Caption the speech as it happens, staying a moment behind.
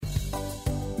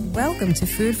Welcome to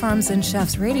Food Farms and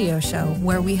Chefs radio show,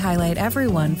 where we highlight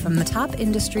everyone from the top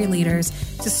industry leaders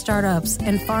to startups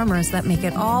and farmers that make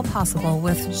it all possible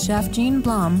with Chef Jean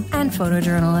Blum and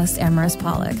photojournalist Amaris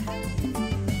Pollock.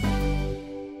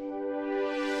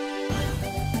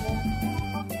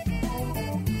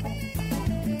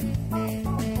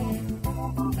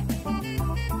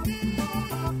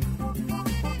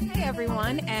 Hey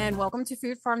everyone, and welcome to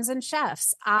Food Farms and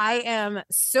Chefs. I am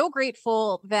so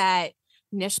grateful that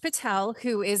Nish Patel,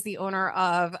 who is the owner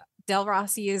of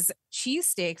Rossi's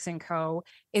Cheesesteaks and Co.,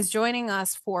 is joining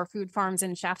us for Food Farms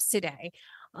and Chefs today.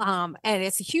 And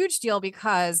it's a huge deal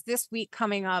because this week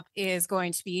coming up is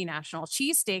going to be National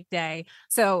Cheesesteak Day.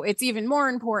 So it's even more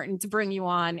important to bring you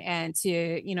on and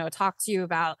to, talk to you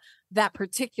about that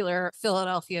particular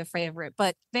Philadelphia favorite.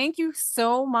 But thank you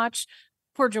so much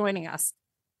for joining us.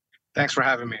 Thanks for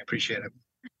having me. I appreciate it.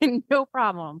 No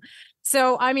problem.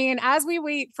 So, as we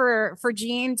wait for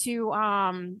Jean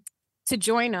to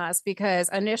join us, because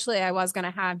initially I was going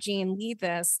to have Jean lead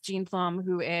this, Jean Blum,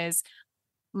 who is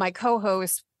my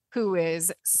co-host, who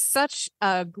is such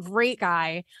a great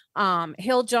guy.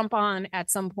 He'll jump on at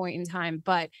some point in time,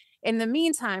 but in the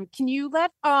meantime, can you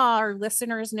let our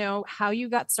listeners know how you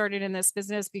got started in this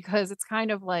business? Because it's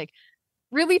kind of like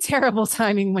really terrible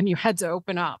timing when you had to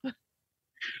open up.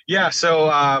 Yeah, so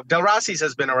Rossi's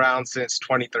has been around since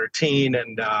 2013,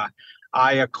 and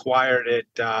I acquired it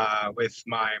with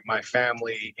my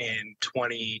family in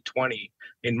 2020,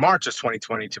 in March of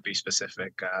 2020 to be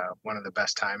specific. One of the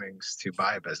best timings to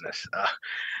buy a business.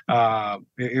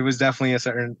 It was definitely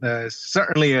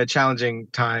certainly a challenging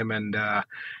time, and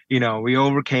we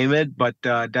overcame it, but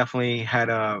definitely had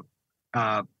a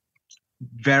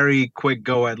very quick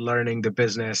go at learning the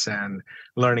business and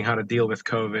learning how to deal with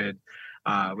COVID.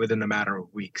 Within a matter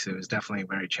of weeks. It was definitely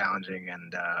very challenging,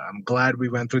 and I'm glad we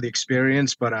went through the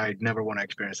experience, but I never want to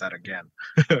experience that again.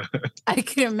 I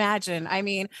can imagine.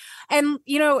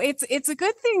 It's a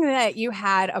good thing that you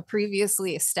had a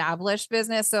previously established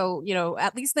business. So,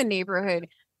 at least the neighborhood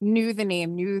knew the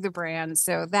name, knew the brand.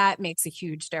 So that makes a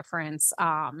huge difference.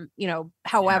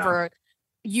 However,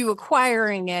 you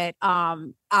acquiring it,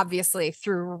 obviously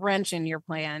threw a wrench in your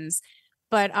plans,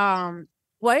 but,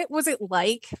 what was it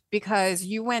like? Because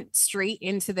you went straight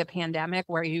into the pandemic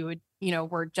where you would,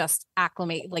 were just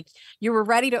acclimate, like you were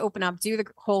ready to open up, do the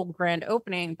whole grand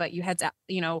opening, but you had to,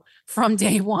 from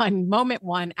day one, moment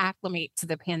one, acclimate to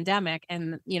the pandemic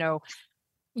and,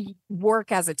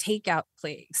 work as a takeout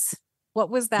place.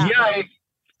 What was that? Yeah, like?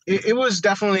 It was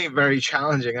definitely very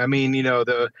challenging.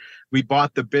 We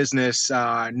bought the business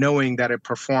knowing that it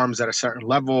performs at a certain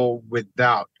level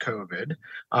without COVID.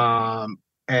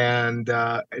 And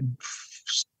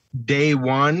day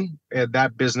one,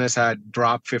 that business had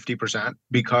dropped 50%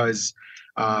 because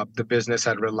the business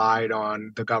had relied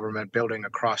on the government building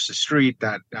across the street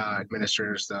that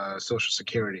administers the Social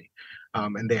Security.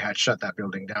 And they had shut that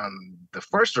building down the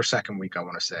first or second week, I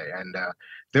want to say. And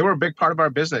they were a big part of our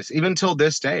business. Even till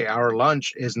this day, our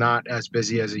lunch is not as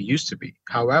busy as it used to be.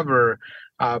 However,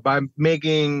 by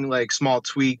making like small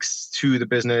tweaks to the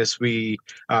business, we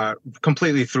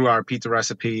completely threw our pizza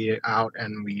recipe out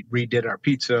and we redid our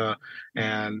pizza.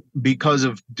 And because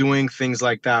of doing things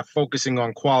like that, focusing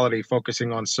on quality,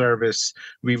 focusing on service,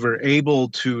 we were able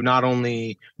to not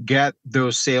only get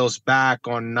those sales back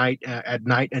on at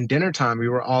night and dinner time, we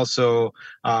were also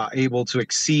able to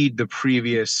exceed the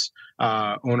previous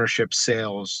ownership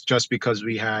sales just because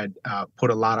we had put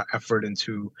a lot of effort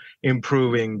into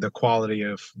improving the quality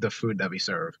of the food that we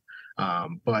serve.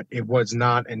 But it was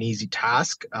not an easy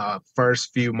task.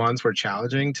 First few months were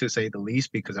challenging, to say the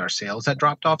least, because our sales had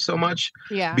dropped off so much.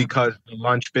 Yeah. Because the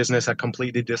lunch business had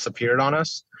completely disappeared on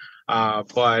us.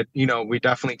 But, we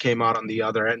definitely came out on the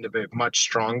other end of it much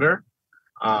stronger.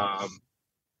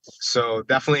 So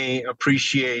definitely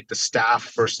appreciate the staff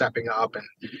for stepping up and,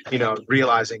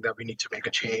 realizing that we need to make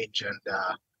a change. And,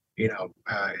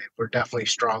 we're definitely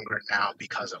stronger now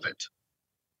because of it.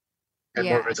 And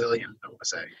more resilient, I would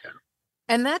say. Yeah.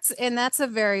 And that's a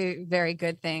very, very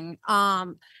good thing.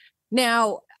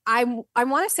 Now I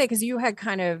want to say, because you had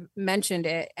kind of mentioned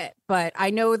it, but I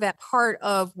know that part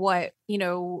of what,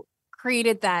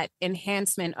 created that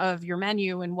enhancement of your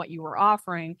menu and what you were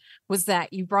offering was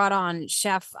that you brought on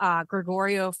Chef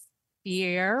Gregorio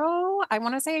Fierro. I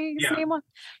want to say his name was.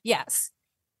 Yes.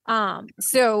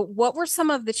 So what were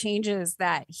some of the changes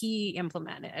that he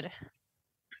implemented?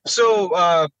 So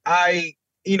I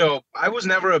was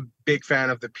never a big fan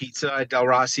of the pizza at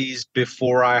Rossi's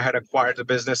before I had acquired the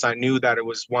business. I knew that it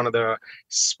was one of the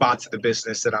spots of the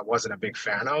business that I wasn't a big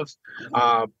fan of.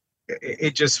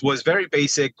 It just was very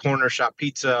basic corner shop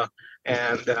pizza.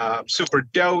 and super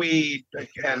doughy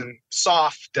and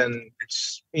soft and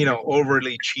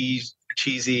overly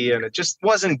cheesy, and it just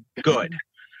wasn't good.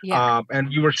 Yeah. And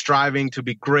we were striving to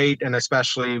be great, and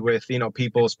especially with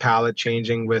people's palate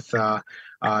changing with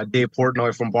Dave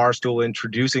Portnoy from Barstool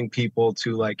introducing people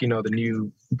to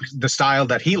the style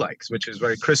that he likes, which is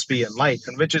very crispy and light,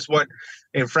 and which is what,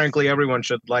 and frankly, everyone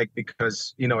should like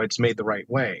because it's made the right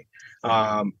way.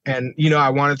 And I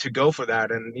wanted to go for that,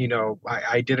 and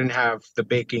I didn't have the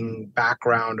baking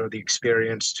background or the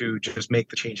experience to just make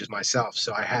the changes myself,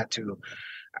 so I had to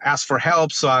ask for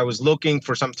help. So I was looking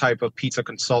for some type of pizza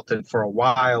consultant for a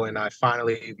while, and I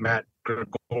finally met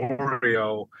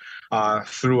Gregorio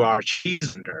through our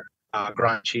cheese vendor,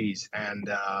 Grind Cheese. And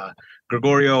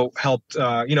Gregorio helped,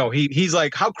 he's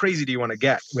like, how crazy do you want to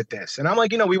get with this? And I'm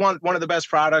like, we want one of the best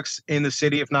products in the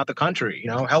city, if not the country.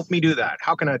 Help me do that.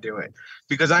 How can I do it?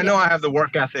 Because I know I have the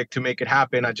work ethic to make it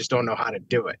happen. I just don't know how to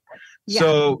do it. Yeah.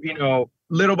 So,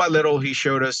 little by little, he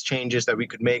showed us changes that we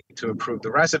could make to improve the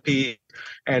recipe.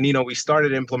 And, we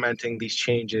started implementing these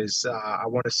changes, I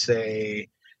want to say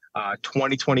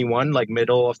 2021, like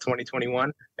middle of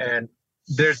 2021. And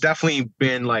there's definitely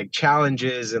been like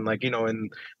challenges and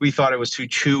and we thought it was too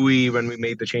chewy when we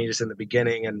made the changes in the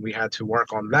beginning, and we had to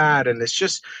work on that. And it's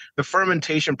just the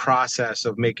fermentation process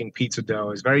of making pizza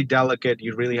dough is very delicate.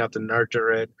 You really have to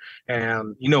nurture it.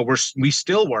 And, we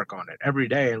still work on it every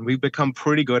day, and we've become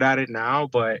pretty good at it now.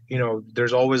 But,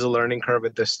 there's always a learning curve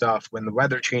with this stuff. When the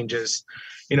weather changes,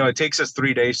 it takes us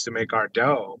 3 days to make our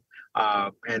dough.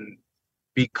 And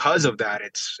because of that,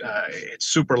 it's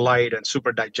super light and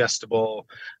super digestible.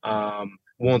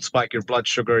 Won't spike your blood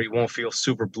sugar. You won't feel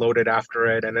super bloated after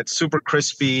it, and it's super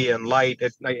crispy and light.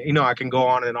 I can go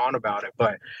on and on about it,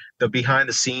 but the behind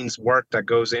the scenes work that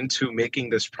goes into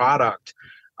making this product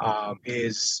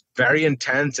is very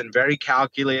intense and very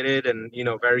calculated and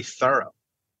very thorough.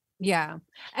 Yeah.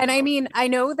 And I mean, I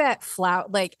know that flour,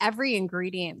 like every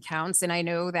ingredient counts. And I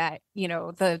know that,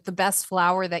 the best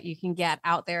flour that you can get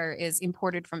out there is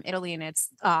imported from Italy, and it's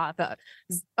the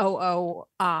OO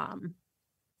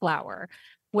flour,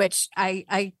 which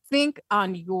I think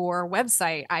on your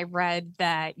website, I read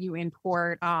that you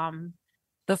import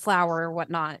the flour or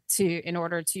whatnot in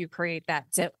order to create that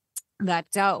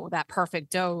dough, that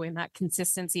perfect dough, and that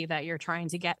consistency that you're trying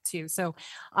to get to. So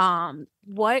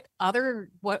what other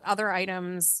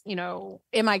items,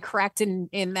 am I correct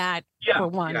in that? For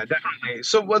one? Yeah, definitely.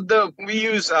 So we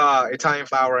use Italian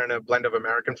flour and a blend of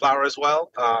American flour as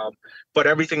well. But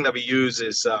everything that we use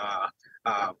is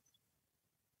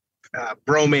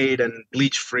bromate and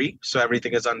bleach free. So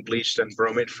everything is unbleached and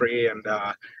bromate free. And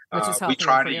Which is we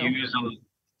try to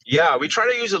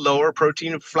use a lower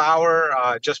protein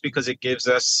flour just because it gives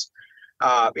us,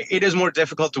 it is more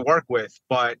difficult to work with,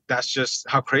 but that's just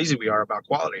how crazy we are about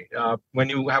quality. When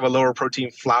you have a lower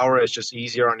protein flour, it's just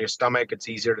easier on your stomach. It's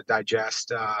easier to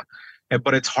digest,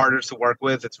 but it's harder to work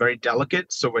with. It's very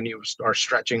delicate. So when you are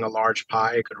stretching a large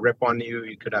pie, it could rip on you.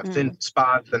 You could have thin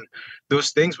spots, and those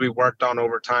things we worked on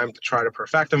over time to try to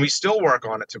perfect, and we still work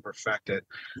on it to perfect it.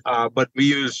 But we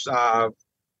use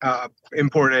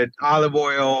imported olive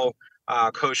oil,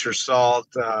 kosher salt,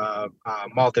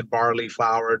 malted barley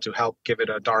flour to help give it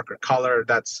a darker color.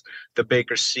 That's the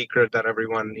baker's secret that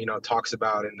everyone talks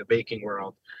about in the baking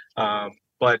world.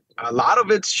 But a lot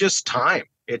of it's just time.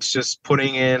 It's just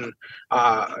putting in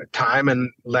time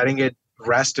and letting it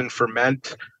rest and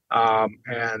ferment,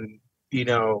 and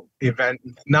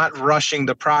not rushing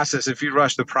the process. If you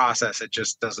rush the process, it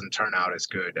just doesn't turn out as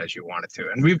good as you want it to.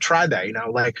 And we've tried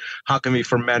that, how can we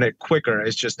ferment it quicker?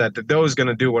 It's just that the dough is going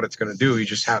to do what it's going to do. You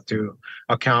just have to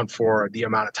account for the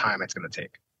amount of time it's going to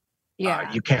take.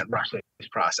 Yeah. You can't rush this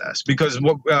process because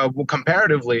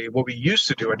comparatively, what we used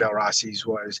to do at Del Rossi's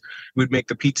was we'd make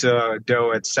the pizza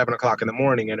dough at 7 o'clock in the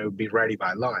morning and it would be ready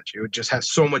by lunch. It would just have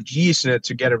so much yeast in it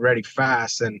to get it ready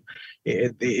fast. And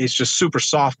it's just super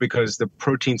soft because the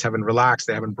proteins haven't relaxed.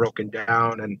 They haven't broken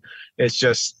down. And it's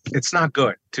not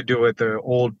good to do it the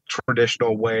old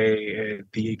traditional way.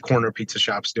 The corner pizza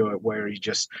shops do it, where you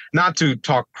just, not to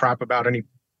talk crap about any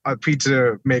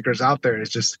pizza makers out there.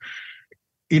 It's just,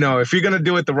 if you're going to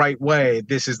do it the right way,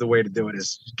 this is the way to do it,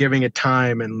 is giving it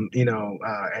time and,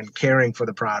 and caring for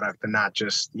the product, and not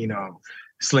just,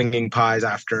 slinging pies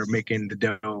after making the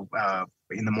dough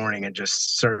in the morning and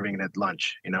just serving it at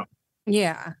lunch,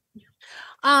 Yeah.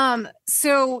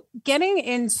 So getting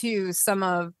into some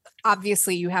of,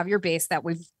 obviously you have your base that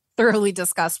we've thoroughly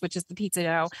discussed, which is the pizza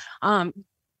dough.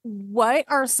 What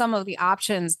are some of the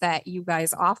options that you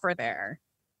guys offer there?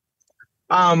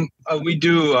 We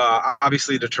do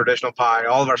obviously the traditional pie.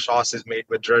 All of our sauce is made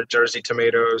with Jersey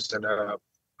tomatoes and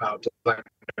blend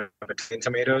of Italian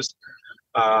tomatoes.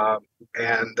 Um,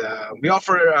 and we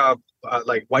offer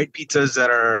like white pizzas that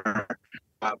are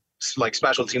like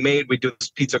specialty made. We do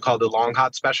this pizza called the Long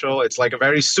Hot Special. It's like a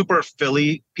very super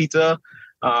Philly pizza.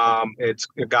 It's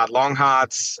got long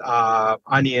hots,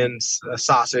 onions,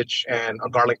 sausage, and a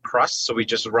garlic crust. So we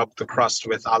just rub the crust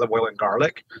with olive oil and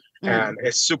garlic, and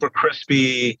it's super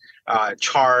crispy,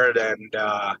 charred, and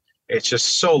it's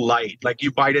just so light. Like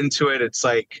you bite into it, it's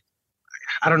like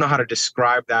I don't know how to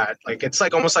describe that. Like it's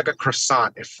like almost like a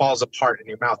croissant. It falls apart in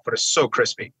your mouth, but it's so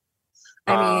crispy.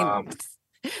 I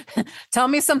mean, tell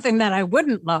me something that I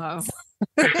wouldn't love.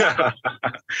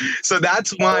 So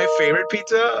that's my favorite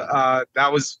pizza.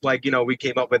 That was like, we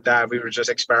came up with that. We were just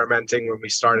experimenting when we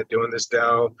started doing this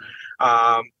dough.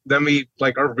 Then we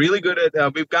like are really good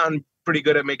at, we've gotten pretty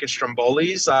good at making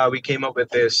strombolis. We came up with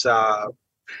this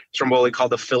stromboli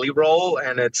called the Philly roll,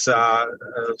 and it's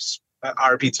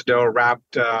our pizza dough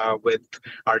wrapped with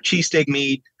our cheesesteak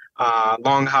meat,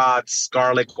 long hots,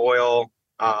 garlic oil,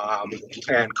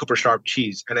 and Cooper Sharp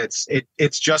cheese. And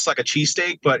it's just like a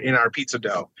cheesesteak, but in our pizza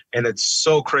dough. And it's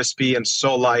so crispy and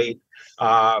so light.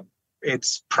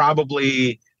 It's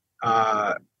probably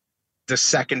the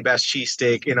second best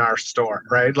cheesesteak in our store,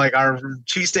 right? Like our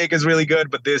cheesesteak is really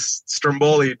good, but this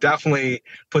stromboli definitely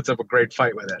puts up a great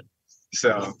fight with it.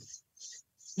 So,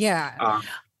 yeah.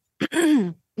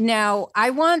 Now,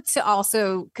 I want to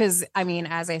also, because I mean,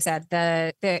 as I said,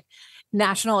 the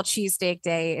National Cheesesteak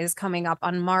Day is coming up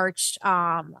on March,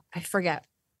 I forget,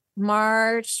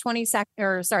 March 22nd,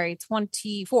 or sorry,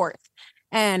 24th.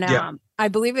 And I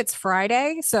believe it's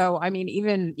Friday. So, I mean,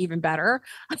 even better.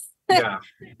 Yeah.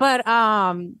 But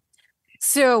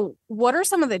so what are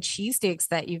some of the cheesesteaks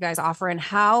that you guys offer, and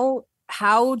how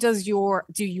do your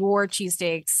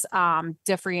cheesesteaks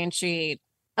differentiate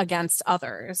against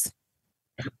others?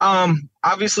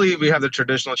 Obviously we have the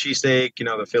traditional cheesesteak,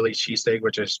 the Philly cheesesteak,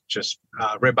 which is just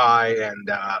ribeye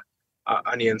and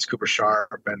onions, Cooper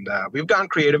Sharp, and we've gotten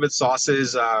creative with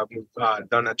sauces. We've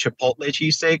done a Chipotle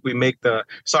cheesesteak. We make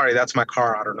sorry, that's my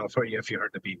car. I don't know if you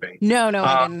heard the beeping. No,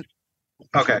 I didn't.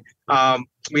 Okay.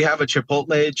 We have a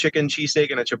Chipotle chicken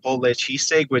cheesesteak and a Chipotle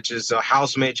cheesesteak, which is a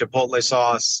house-made Chipotle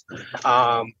sauce.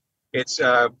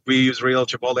 We use real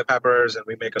Chipotle peppers, and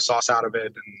we make a sauce out of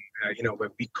it. And when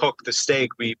we cook the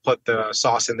steak, we put the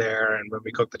sauce in there, and when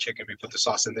we cook the chicken, we put the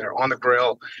sauce in there on the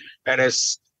grill. And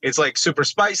it's like super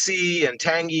spicy and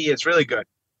tangy. It's really good.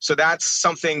 So that's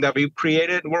something that we've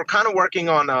created. We're kind of working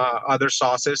on other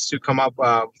sauces to come up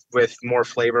with more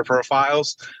flavor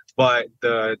profiles. But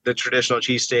the traditional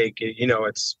cheesesteak,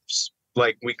 it's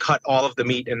like we cut all of the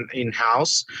meat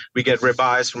in-house. We get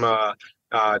ribeyes from a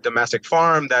domestic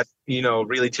farm that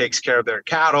really takes care of their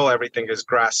cattle. Everything is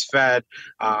grass fed,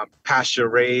 pasture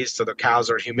raised, so the cows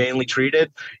are humanely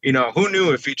treated. Who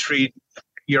knew if you treat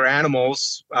your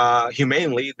animals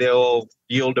humanely, they'll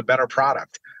yield a better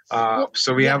product.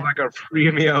 So we have like a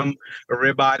premium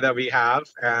ribeye that we have,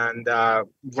 and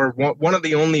we're one of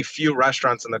the only few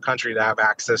restaurants in the country that have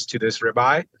access to this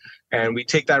ribeye. And we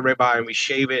take that ribeye and we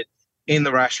shave it in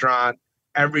the restaurant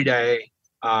every day.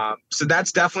 So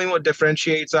that's definitely what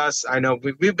differentiates us. I know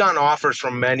we've gotten offers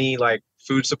from many like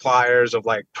food suppliers of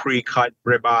like pre-cut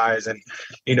ribeyes and,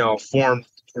 formed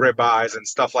ribeyes and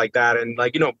stuff like that. And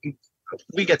like,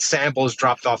 we get samples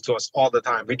dropped off to us all the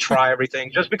time. We try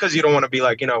everything just because you don't want to be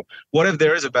like, what if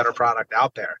there is a better product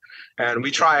out there? And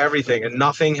we try everything, and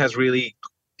nothing has really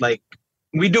like,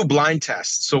 we do blind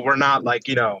tests. So we're not like,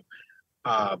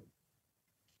 I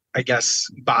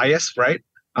guess biased, right?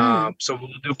 So we'll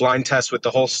do blind tests with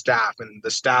the whole staff, and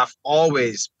the staff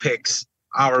always picks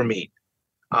our meat.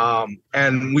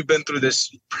 And we've been through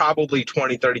this probably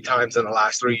 20, 30 times in the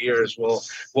last 3 years.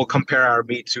 We'll compare our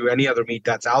meat to any other meat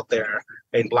that's out there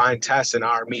in blind tests, and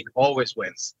our meat always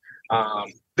wins.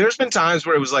 There's been times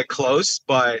where it was like close,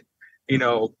 but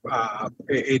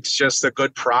it's just a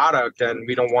good product, and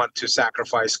we don't want to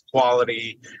sacrifice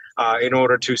quality in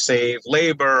order to save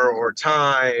labor or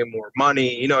time or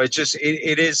money.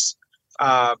 It is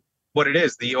what it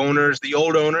is. The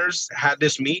old owners had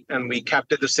this meat, and we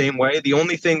kept it the same way. The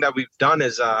only thing that we've done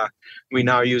is we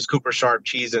now use Cooper Sharp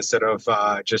cheese instead of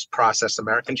just processed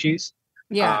American cheese.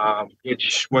 Yeah.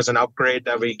 Which was an upgrade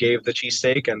that we gave the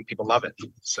cheesesteak, and people love it.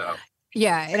 So.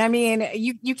 Yeah. And I mean,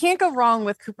 you can't go wrong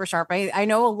with Cooper Sharp. I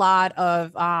know a lot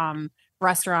of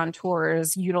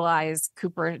restaurateurs utilize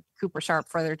Cooper Sharp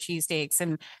for their cheesesteaks,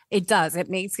 and it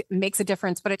makes a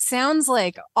difference. But it sounds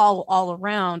like all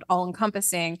around, all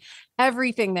encompassing,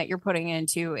 everything that you're putting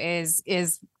into is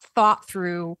thought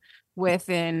through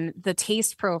within the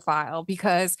taste profile,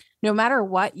 because no matter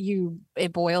what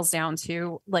it boils down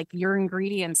to, like, your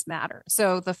ingredients matter.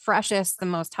 So the freshest, the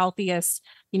most healthiest,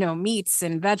 meats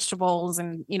and vegetables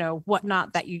and,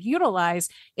 whatnot that you utilize,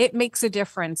 it makes a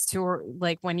difference to,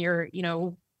 like, when you're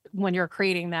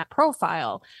creating that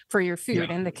profile for your food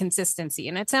and the consistency.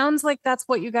 And it sounds like that's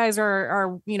what you guys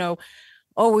are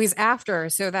always after.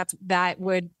 So that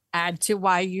would add to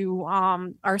why you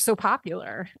are so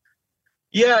popular.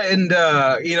 Yeah, and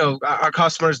our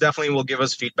customers definitely will give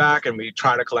us feedback, and we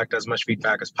try to collect as much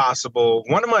feedback as possible.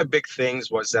 One of my big things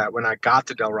was that when I got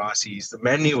to Del Rossi's, the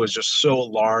menu was just so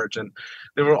large, and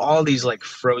there were all these like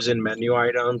frozen menu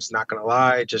items. Not gonna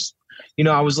lie, just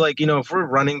I was like, if we're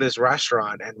running this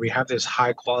restaurant and we have this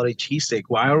high quality cheesesteak,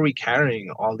 why are we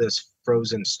carrying all this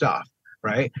frozen stuff?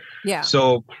 Right. Yeah.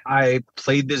 So I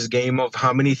played this game of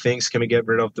how many things can we get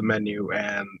rid of the menu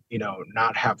and,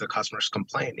 not have the customers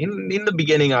complain. In the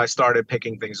beginning, I started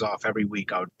picking things off every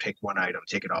week. I would pick one item,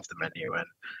 take it off the menu,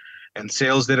 and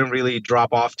sales didn't really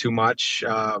drop off too much.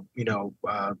 The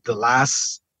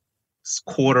last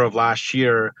quarter of last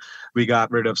year, we got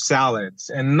rid of salads,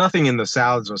 and nothing in the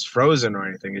salads was frozen or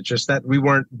anything. It's just that we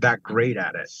weren't that great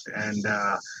at it. And,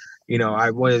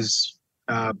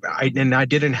 I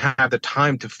didn't have the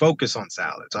time to focus on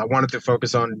salads. I wanted to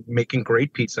focus on making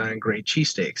great pizza and great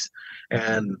cheesesteaks.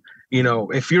 And,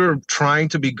 if you're trying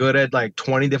to be good at like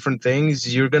 20 different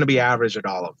things, you're going to be average at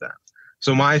all of them.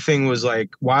 So my thing was like,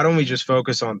 why don't we just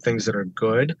focus on things that are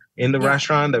good in the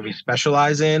restaurant that we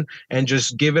specialize in and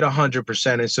just give it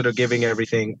 100% instead of giving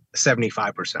everything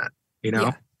 75%,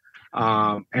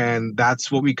 and that's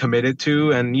what we committed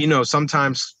to. And,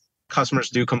 sometimes customers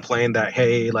do complain that,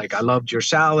 hey, like, I loved your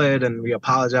salad, and we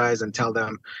apologize and tell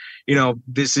them,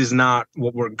 this is not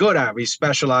what we're good at. We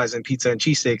specialize in pizza and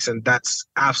cheesesteaks, and that's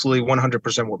absolutely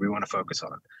 100% what we want to focus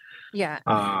on. Yeah.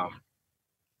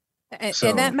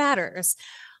 And that matters.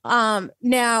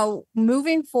 Now,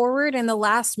 moving forward in the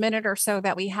last minute or so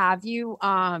that we have you,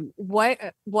 what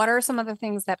are some of the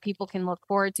things that people can look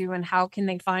forward to, and how can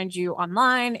they find you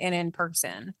online and in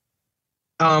person?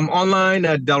 Online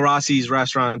at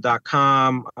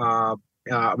delrossisrestaurant.com.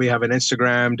 We have an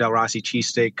Instagram, Del Rossi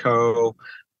Cheesesteak Co.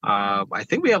 I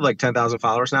think we have like 10,000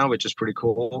 followers now, which is pretty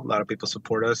cool. A lot of people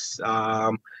support us.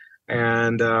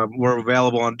 And we're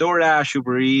available on DoorDash,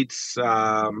 Uber Eats.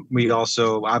 We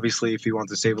also, obviously, if you want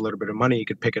to save a little bit of money, you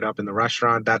could pick it up in the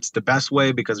restaurant. That's the best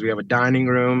way because we have a dining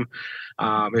room.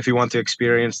 If you want to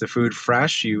experience the food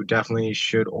fresh, you definitely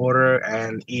should order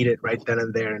and eat it right then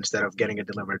and there instead of getting it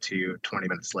delivered to you 20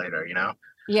 minutes later,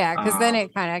 Yeah, because then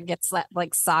it kind of gets that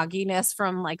like sogginess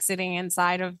from like sitting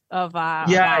inside of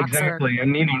exactly.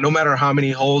 And no matter how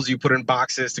many holes you put in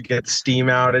boxes to get the steam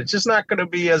out, it's just not going to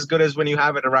be as good as when you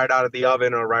have it right out of the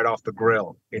oven or right off the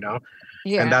grill, Yeah.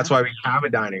 And that's why we have a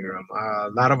dining room. A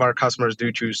lot of our customers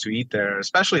do choose to eat there,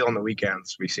 especially on the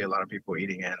weekends. We see a lot of people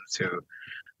eating in too.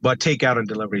 But takeout and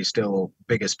delivery is still the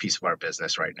biggest piece of our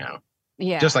business right now.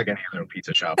 Yeah. Just like any other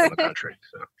pizza shop in the country.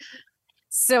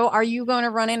 So are you going to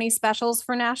run any specials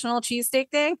for National Cheesesteak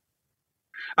Day?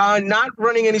 Not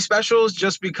running any specials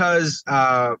just because,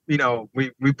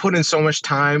 we put in so much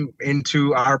time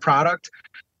into our product.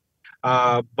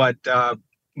 But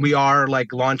we are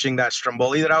like launching that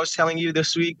stromboli that I was telling you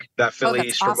this week, that Philly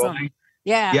stromboli. Awesome.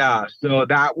 Yeah. Yeah. So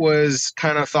that was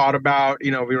kind of thought about,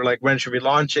 we were like, when should we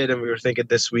launch it? And we were thinking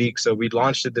this week. So we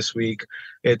launched it this week.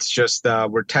 It's just,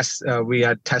 we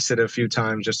had tested it a few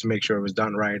times just to make sure it was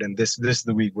done right. And this is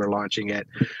the week we're launching it.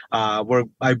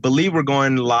 I believe we're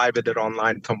going live with it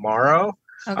online tomorrow.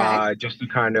 Okay. Just to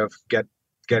kind of get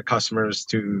customers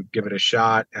to give it a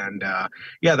shot. And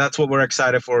that's what we're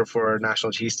excited for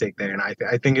National Cheesesteak Day. And I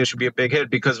think it should be a big hit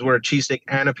because we're a cheesesteak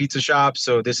and a pizza shop.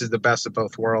 So this is the best of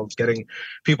both worlds.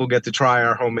 People get to try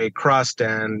our homemade crust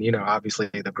and, obviously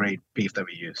the great beef that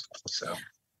we use. So.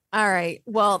 All right.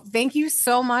 Well, thank you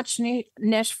so much,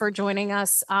 Nish, for joining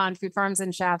us on Food Farms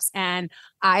and Chefs. And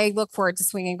I look forward to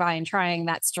swinging by and trying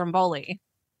that stromboli.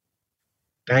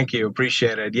 Thank you.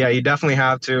 Appreciate it. Yeah, you definitely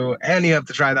have to. And you have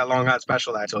to try that long hot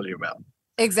special that I told you about.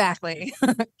 Exactly.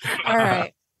 All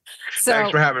right. So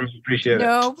thanks for having me. Appreciate it.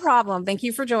 No problem. Thank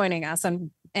you for joining us. And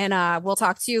we'll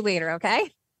talk to you later. Okay.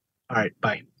 All right.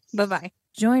 Bye. Bye-bye.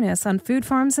 Join us on Food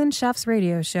Farms and Chefs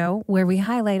radio show, where we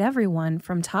highlight everyone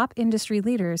from top industry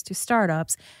leaders to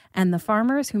startups and the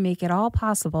farmers who make it all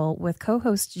possible with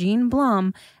co-hosts Gene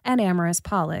Blum and Amaris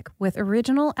Pollock, with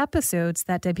original episodes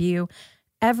that debut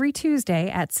every Tuesday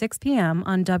at 6 p.m.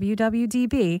 on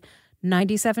WWDB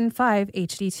 97.5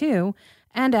 HD2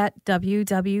 and at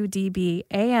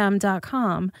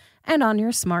WWDBAM.com and on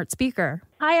your smart speaker.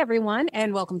 Hi, everyone,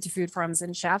 and welcome to Food Farms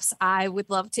and Chefs. I would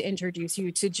love to introduce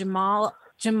you to Jamala.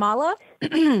 Jamela.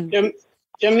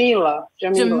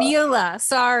 Jamila.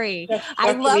 Sorry. I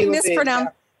Chef love Jamela This. mispronounce.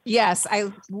 Yes,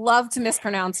 I love to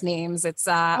mispronounce names. It's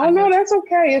Oh no, that's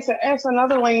okay. It's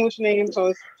another language name, so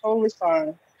it's totally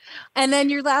fine. And then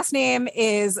your last name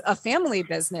is a family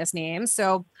business name.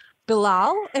 So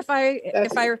Bilal,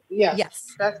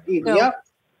 yes. That's easy. So, yep.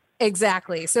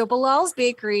 Exactly. So Bilal's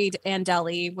Bakery and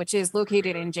Deli, which is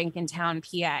located in Jenkintown,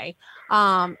 PA.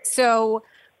 So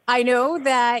I know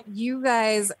that you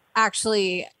guys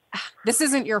actually, this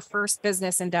isn't your first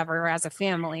business endeavor as a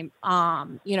family.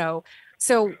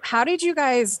 So how did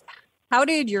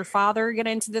your father get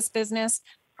into this business?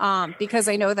 Because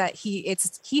I know that he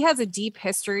has a deep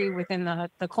history within the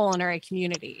culinary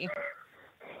community.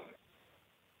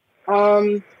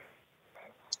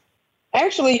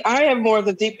 Actually, I have more of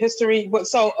the deep history.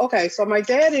 So my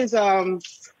dad is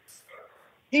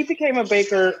he became a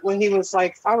baker when he was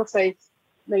like, I would say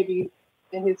maybe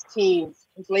in his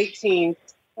late teens,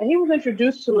 and he was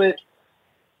introduced to it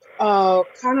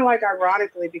kind of like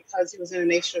ironically because he was in the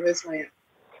Nation of Islam,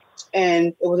 and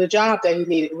it was a job that he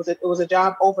needed. It was a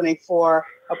job opening for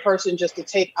a person just to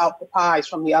take out the pies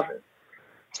from the oven,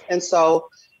 and so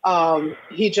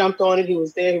he jumped on it. He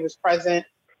was there. He was present.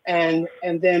 And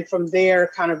then from there,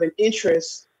 kind of an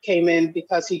interest came in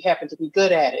because he happened to be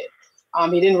good at it.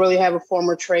 He didn't really have a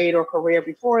former trade or career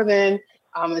before then.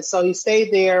 And so he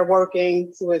stayed there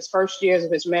working through his first years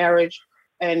of his marriage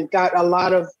and got a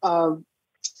lot of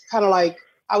kind of like,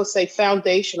 I would say,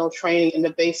 foundational training in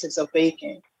the basics of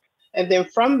baking. And then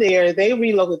from there, they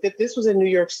relocated. This was in New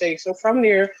York State. So from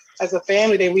there, as a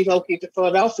family, they relocated to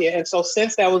Philadelphia. And so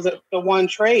since that was the one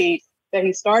trade that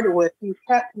he started with, he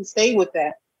stayed with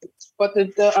that. But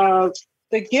the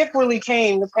gift really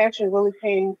came, the passion really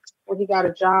came when he got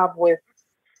a job with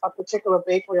a particular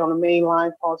bakery on the main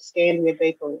line called Scandia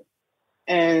Bakery.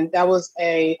 And that was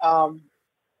I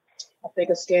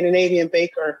think a Scandinavian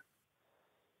baker,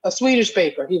 a Swedish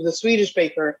baker. He was a Swedish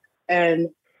baker, and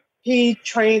he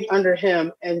trained under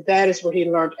him. And that is where he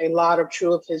learned a lot of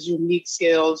his unique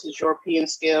skills, his European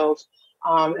skills.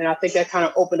 And I think that kind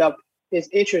of opened up his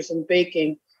interest in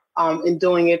baking, in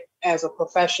doing it as a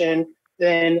profession.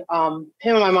 Then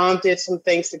him and my mom did some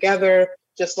things together,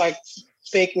 just like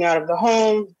baking out of the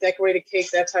home, decorated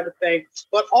cakes, that type of thing.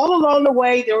 But all along the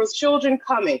way, there was children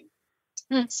coming.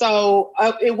 So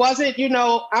it wasn't,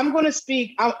 I'm going to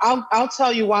speak. I'll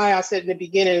tell you why I said in the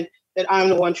beginning that I'm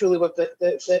the one truly with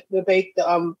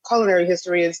the culinary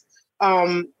history is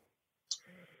all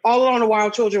along the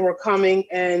while children were coming.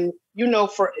 And, I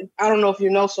don't know if you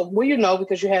know,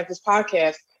 because you have this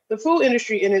podcast, the food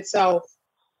industry in itself,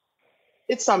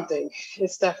 it's something.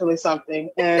 It's definitely something.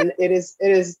 And it is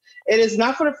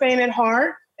not for the faint at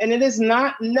heart. And it is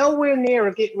not nowhere near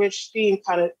a get rich scheme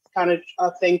kind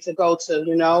of thing to go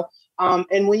to,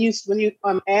 And when you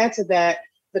add to that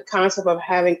the concept of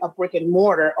having a brick and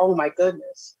mortar, oh my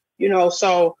goodness,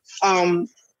 so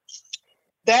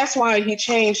that's why he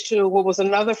changed to what was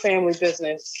another family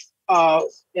business, and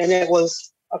it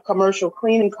was a commercial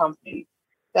cleaning company.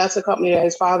 That's a company that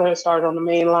his father had started on the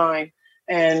main line,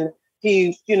 and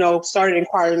he, started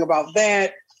inquiring about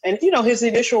that. And his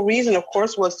initial reason, of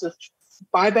course, was to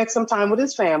buy back some time with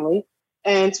his family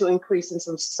and to increase in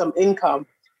some income.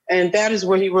 And that is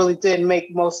where he really did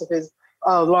make most of his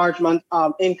large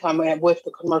income with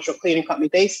the commercial cleaning company.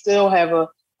 They still have a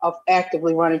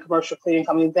actively running commercial cleaning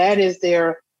company. That is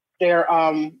their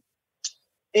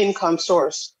income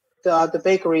source. The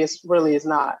bakery is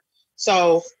not.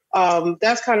 So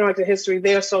that's kind of like the history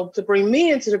there. So to bring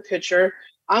me into the picture,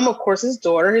 I'm of course his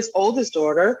daughter, his oldest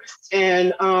daughter,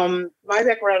 and my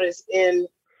background is in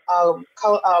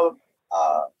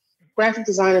graphic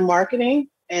design and marketing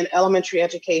and elementary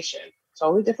education.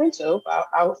 Totally different too.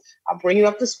 I'll bring you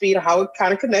up to speed on how it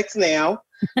kind of connects now.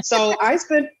 So I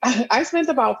spent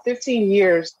about 15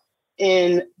 years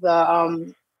in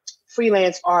the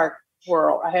freelance art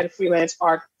world. I had a freelance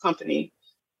art company.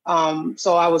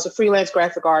 So I was a freelance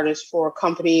graphic artist for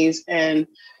companies, and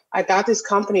I got this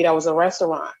company that was a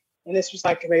restaurant, and this was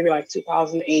maybe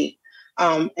 2008.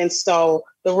 And so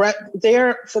for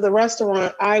the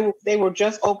restaurant, they were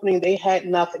just opening. They had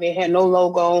nothing. They had no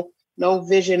logo, no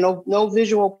vision, no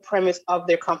visual premise of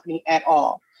their company at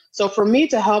all. So for me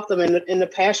to help them in the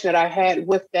passion that I had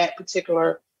with that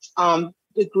particular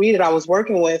degree that I was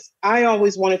working with, I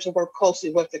always wanted to work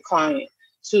closely with the client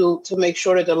to make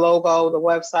sure that the logo, the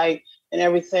website, and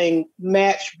everything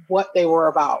matched what they were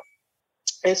about.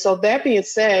 And so that being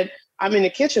said, I'm in the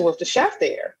kitchen with the chef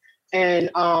there,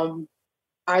 and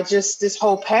this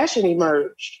whole passion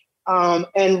emerged.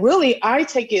 And really, I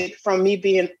take it from me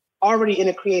being already in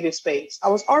a creative space. I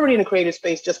was already in a creative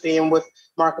space just being with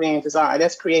marketing and design.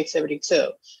 That's creativity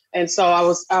too. And so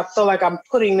I feel like I'm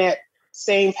putting that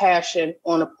same passion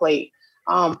on a plate,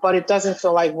 but it doesn't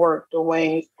feel like work the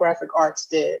way graphic arts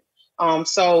did.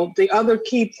 So the other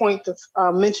key point to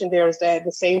mention there is that at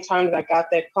the same time that I got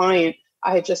that client,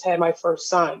 I had just had my first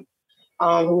son,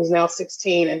 who is now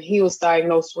 16, and he was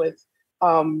diagnosed with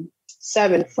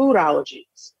 7 food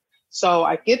allergies. So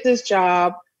I get this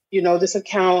job, this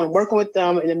account, and working with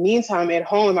them. In the meantime, at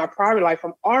home in my private life,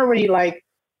 I'm already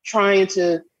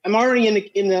I'm already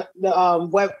in the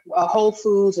Whole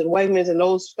Foods and Wegmans and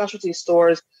those specialty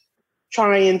stores,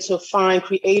 trying to find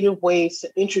creative ways to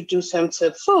introduce him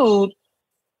to food,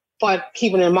 but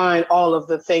keeping in mind all of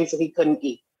the things that he couldn't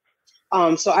eat.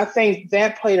 So I think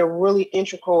that played a really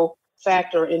integral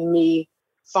factor in me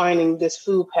finding this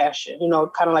food passion,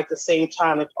 kind of like the same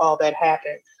time that all that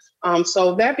happened.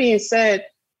 So that being said,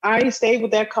 I stayed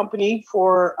with that company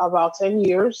for about 10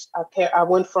 years. I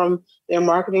went from their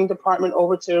marketing department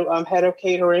over to head of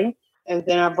catering, and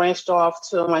then I branched off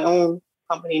to my own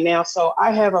company now. So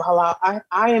I have a halal,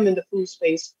 I am in the food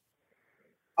space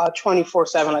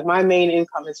 24/7. Like my main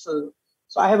income is food.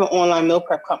 So I have an online meal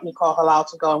prep company called Halal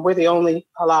To Go, and we're the only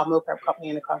halal meal prep company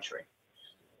in the country.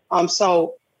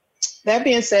 So that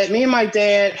being said, me and my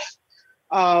dad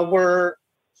were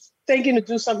thinking to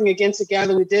do something again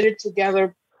together. We did it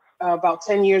together about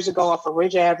 10 years ago off of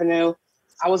Ridge Avenue.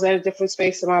 I was at a different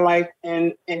space in my life,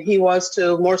 and he was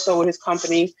too, more so with his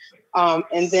company.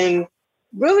 And then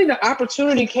really the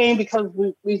opportunity came because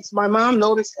my mom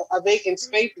noticed a vacant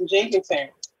space in Jenkintown.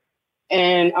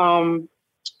 And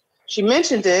she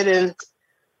mentioned it, and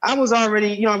I was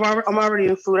already, I'm already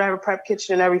in food. I have a prep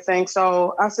kitchen and everything.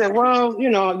 So I said, well,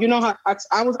 how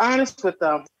I was honest with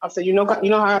them. I said,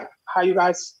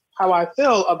 how I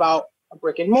feel about a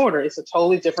brick and mortar. It's a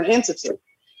totally different entity.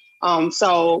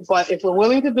 But if we're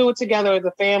willing to do it together as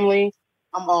a family,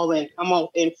 I'm all in. I'm all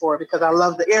in for it because I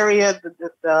love the area.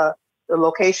 The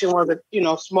location was a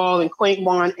small and quaint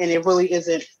one, and it really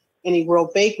isn't any real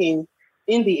baking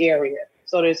in the area.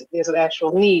 So there's an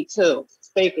actual need too.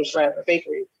 Bakeries.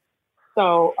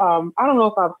 So I don't know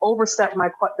if I've overstepped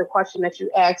the question that you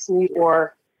asked me,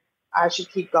 or I should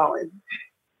keep going.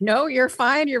 No, you're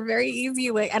fine. You're very easy.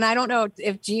 And I don't know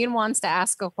if Jean wants to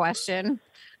ask a question.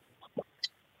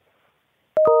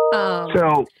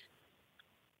 So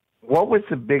what was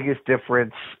the biggest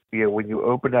difference, when you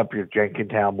opened up your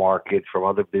Jenkintown market from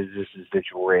other businesses that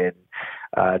you were in?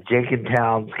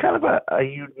 Jenkintown's kind of a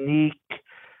unique,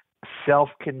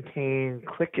 self-contained,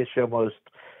 cliquish almost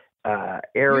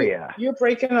area. You're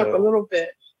breaking up a little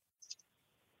bit.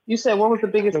 You said what was the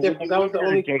biggest difference? That was the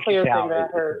only clear thing that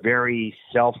I heard. Very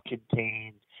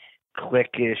self-contained,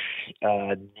 cliquish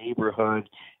neighborhood,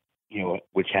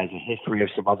 which has a history of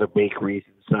some other bakeries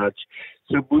and such.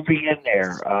 So moving in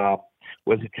there,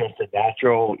 was it just a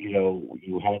natural,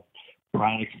 you had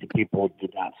products that people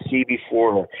did not see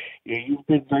before? You've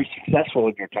been very successful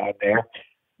in your time there.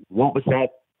 What was that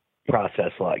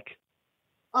process like?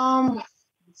 I'm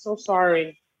so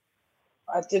sorry.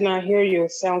 I did not hear you.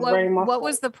 It sounds very muffled. What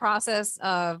was the process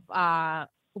of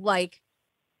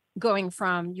going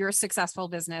from your successful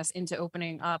business into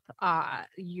opening up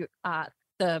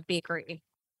the bakery?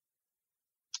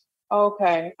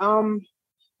 Okay.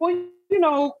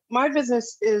 Well, my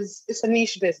business it's a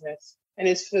niche business, and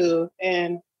it's food.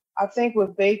 And I think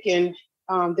with baking,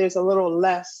 there's a little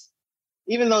less,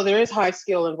 even though there is high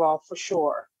skill involved for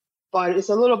sure, but it's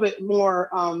a little bit more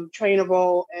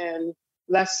trainable and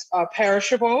less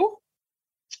perishable,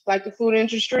 like the food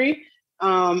industry,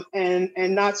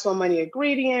 and not so many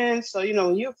ingredients. So,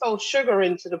 when you throw sugar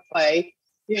into the play,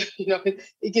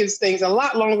 it gives things a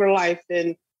lot longer life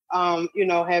than,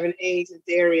 having eggs and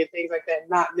dairy and things like that,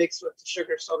 not mixed with the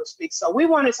sugar, so to speak. So we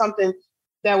wanted something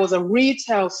that was a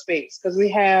retail space because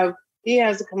he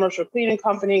has a commercial cleaning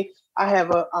company. I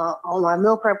have a online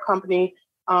meal prep company.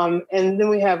 And then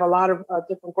we have a lot of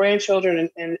different grandchildren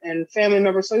and family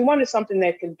members. So we wanted something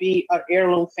that could be an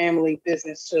heirloom family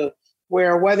business too,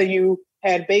 where whether you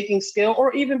had baking skill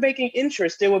or even baking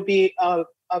interest, there would be a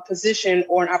position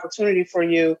or an opportunity for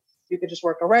you. You could just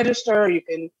work a register. You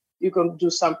can do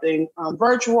something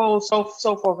virtual, so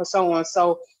forth and so on.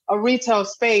 So a retail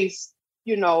space,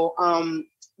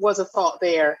 was a thought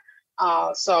there.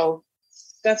 So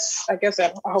that's, I guess,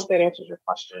 I hope that answers your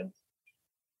question.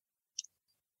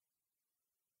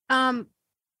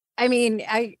 I mean,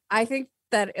 I think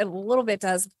that a little bit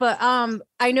does, but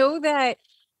I know that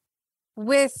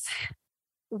with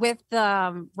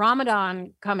the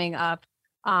Ramadan coming up,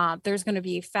 there's going to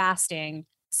be fasting.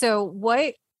 So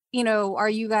what are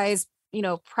you guys,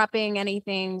 prepping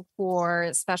anything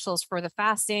for specials for the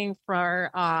fasting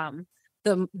for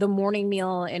the morning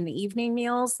meal and the evening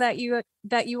meals that you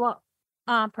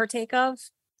partake of?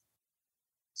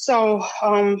 So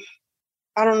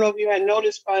I don't know if you had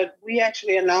noticed, but we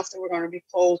actually announced that we're going to be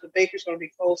closed. The baker's going to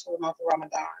be closed for the month of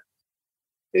Ramadan.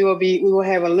 We will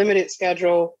have a limited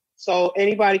schedule. So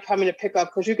anybody coming to pick up,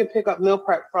 because you can pick up meal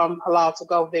prep from Halal To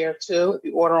Go there too. If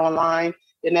you order online,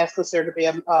 then that's considered to be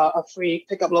a free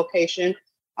pickup location.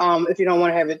 If you don't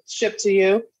want to have it shipped to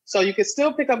you. So you can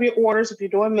still pick up your orders if you're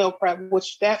doing meal prep,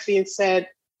 which that being said,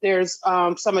 there's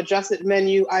some adjusted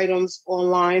menu items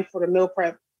online for the meal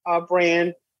prep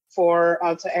brand for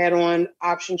to add on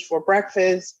options for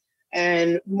breakfast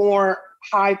and more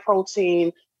high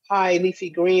protein, high leafy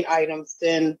green items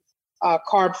than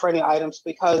carb friendly items,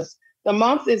 because the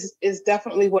month is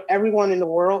definitely what everyone in the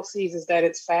world sees is that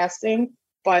it's fasting,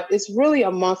 but it's really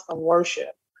a month of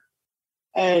worship.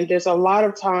 And there's a lot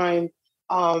of time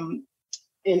and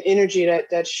energy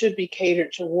that should be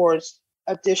catered towards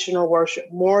additional worship,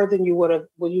 more than you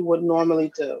would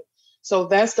normally do. So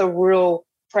that's the real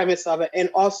premise of it. And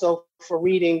also for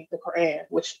reading the Quran,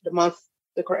 which the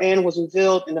Quran was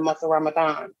revealed in the month of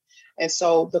Ramadan. And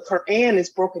so the Quran is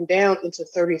broken down into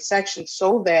 30 sections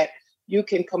so that you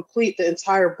can complete the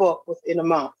entire book within a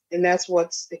month. And that's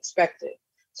what's expected.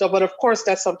 So, but of course,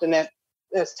 that's something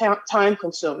that's time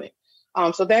consuming.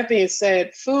 So that being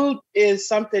said, food is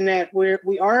something that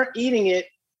we are eating it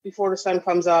before the sun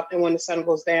comes up and when the sun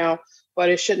goes down, but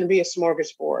it shouldn't be a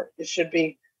smorgasbord. It should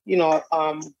be,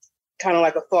 kind of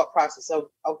like a thought process of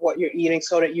what you're eating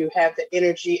so that you have the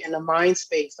energy and the mind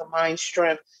space, the mind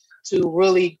strength to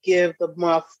really give the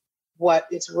month what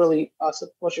it's really,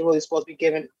 what you're really supposed to be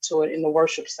giving to it in the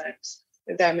worship sense,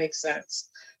 if that makes sense.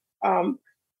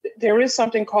 There is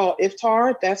something called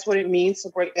iftar. That's what it means to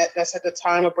break that. That's at the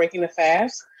time of breaking the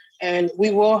fast. And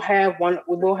we will have at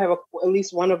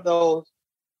least one of those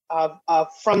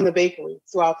from the bakery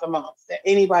throughout the month that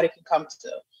anybody can come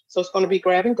to. So it's going to be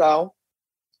grab and go.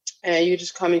 And you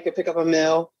just come, you can pick up a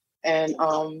meal and,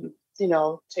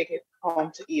 take it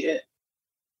home to eat it.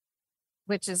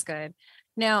 Which is good.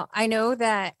 Now, I know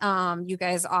that you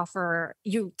guys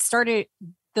started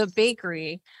the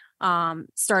bakery,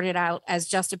 started out as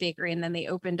just a bakery and then they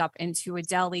opened up into a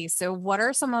deli. So what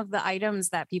are some of the items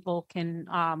that people can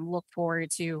look forward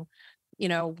to,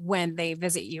 when they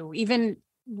visit you, even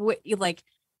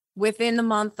within the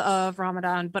month of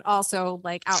Ramadan, but also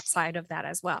like outside of that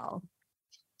as well?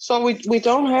 So we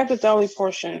don't have the deli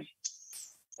portion.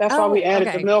 That's why we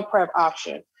added the meal prep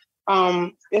option.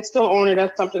 It's still on it.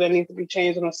 That's something that needs to be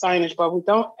changed on the signage, but we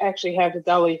don't actually have the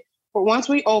deli. But once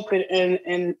we open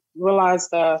and realize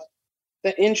the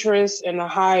interest and the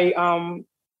high,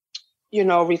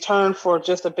 return for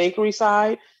just the bakery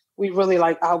side, we really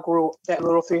outgrew that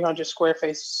little 300 square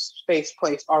space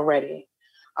place already.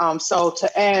 So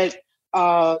to add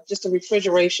just the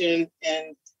refrigeration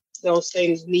and those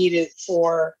things needed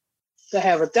to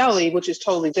have a deli, which is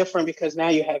totally different because now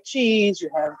you have cheese, you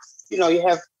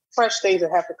have fresh things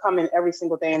that have to come in every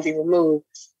single day and be removed.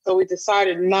 So we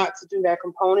decided not to do that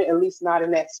component, at least not in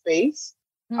that space.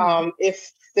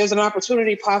 If there's an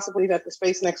opportunity possibly that the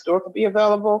space next door could be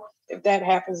available, if that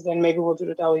happens, then maybe we'll do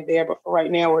the deli there. But for right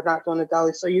now, we're not doing the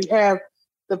deli. So you have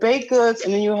the baked goods,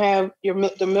 and then you have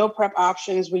the meal prep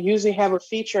options. We usually have a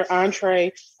feature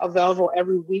entree available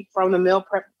every week from the meal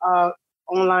prep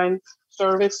online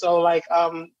service. So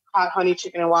hot honey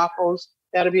chicken and waffles,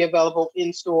 that'll be available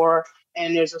in store.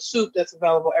 And there's a soup that's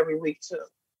available every week too.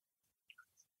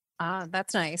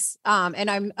 That's nice.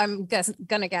 And I'm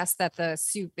gonna guess that the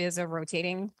soup is a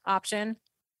rotating option.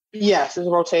 Yes, it's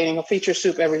rotating, a feature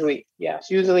soup every week. Yes,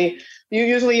 usually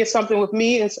it's something with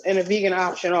meat and a vegan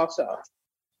option also.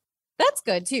 That's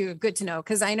good too. Good to know,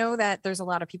 because I know that there's a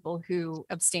lot of people who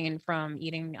abstain from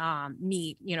eating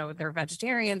meat. They're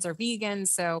vegetarians or vegans.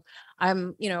 So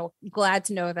I'm, glad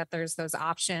to know that there's those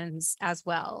options as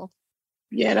well.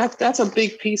 Yeah, that's a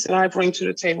big piece that I bring to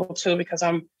the table too, because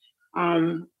I'm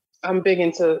big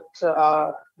into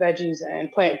veggies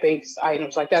and plant-based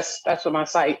items. That's what my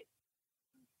site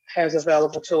has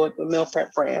available to it, the meal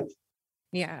prep brand.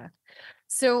 Yeah.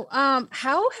 So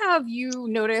how have you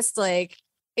noticed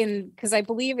because I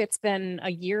believe it's been a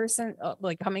year since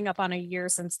coming up on a year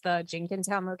since the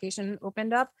Jenkintown location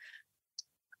opened up?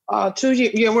 2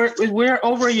 years. Yeah, we're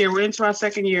over a year. We're into our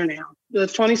second year now. The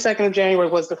 22nd of January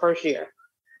was the first year.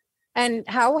 And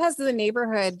how has the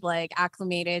neighborhood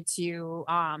acclimated to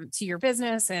your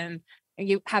business? And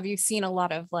have you seen a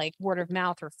lot of word of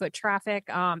mouth or foot traffic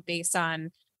based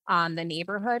on the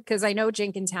neighborhood? Because I know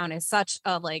Jenkintown is such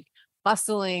a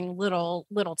bustling little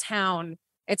town.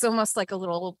 It's almost like a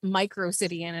little micro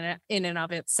city in and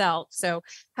of itself. So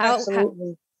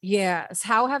Absolutely. yes,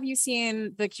 how have you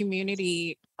seen the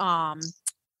community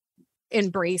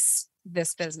embrace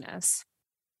this business?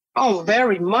 Oh,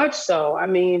 very much so. I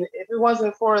mean, if it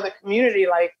wasn't for the community,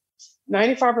 like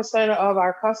 95% of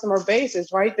our customer base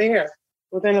is right there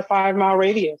within a 5 mile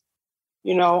radius,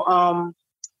 you know.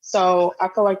 So I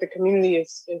feel like the community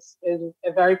is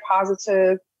very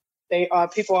positive. They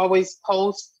people always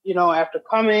post, you know, after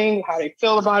coming, how they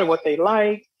feel about it, what they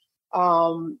like,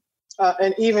 and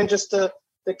even just the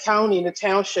county, the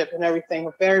township, and everything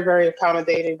are very, very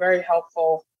accommodating, very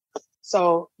helpful.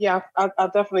 So yeah, I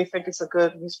definitely think it's a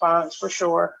good response for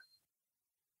sure.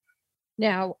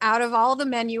 Now, out of all the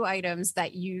menu items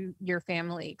that your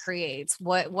family creates,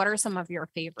 what are some of your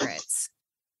favorites?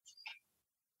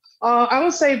 I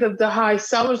would say the high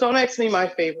sellers. Don't ask me my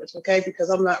favorites, okay?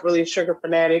 Because I'm not really a sugar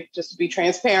fanatic, just to be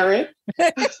transparent.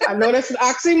 I know that's an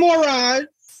oxymoron,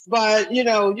 but you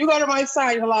know, you go to my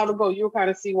site, Halal To Go, you'll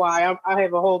kind of see why. I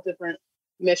have a whole different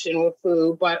mission with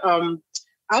food, but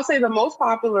I'll say the most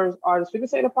popular are the sweet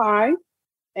potato pie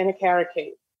and a carrot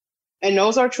cake. And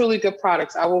those are truly good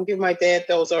products. I will give my dad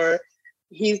those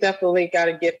he's definitely got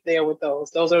a gift there with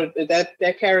those. Those are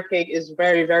that carrot cake is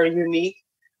very, very unique.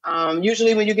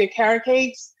 Usually when you get carrot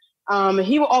cakes,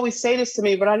 he will always say this to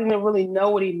me, but I didn't really know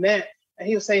what he meant. And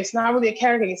he would say, it's not really a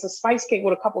carrot cake, it's a spice cake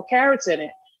with a couple carrots in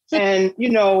it. And, you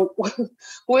know,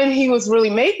 when he was really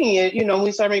making it, you know, when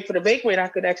we started making for the bakery and I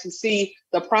could actually see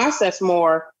the process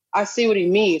more, I see what he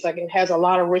means. Like, it has a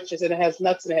lot of richness, and it has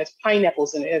nuts, and it has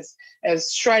pineapples, and it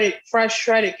has fresh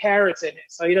shredded carrots in it.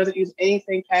 So he doesn't use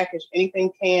anything packaged,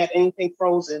 anything canned, anything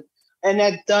frozen. And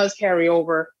that does carry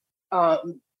over,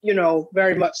 you know,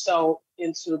 very much so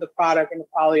into the product and the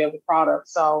quality of the product.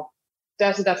 So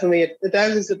that's definitely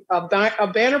that is a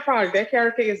banner product. That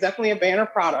carrot cake is definitely a banner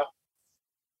product.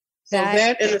 So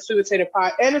that and the sweet potato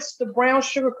pie, and it's the brown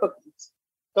sugar cookies.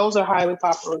 Those are highly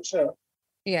popular too.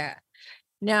 Yeah.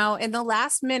 Now, in the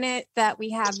last minute that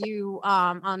we have you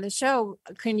on the show,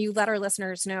 can you let our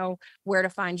listeners know where to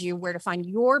find you, where to find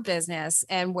your business,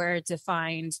 and where to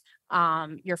find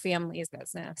your family's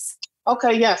business?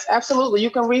 Okay, yes, absolutely. You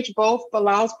can reach both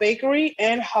Bilal's Bakery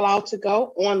and Halal To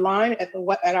Go online at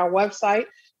our website,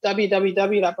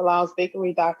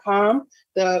 www.bilalsbakery.com.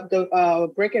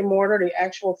 The brick and mortar, the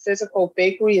actual physical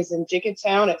bakery, is in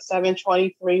Jenkintown at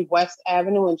 723 West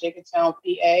Avenue in Jenkintown,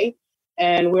 PA.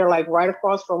 And we're like right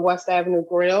across from West Avenue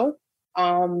Grill.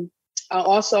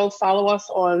 Also follow us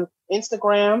on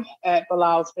Instagram at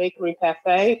Bilal's Bakery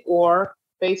Cafe or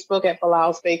Facebook at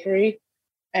Bilal's Bakery.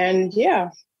 And yeah.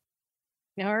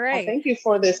 All right. Thank you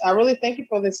for this. I really thank you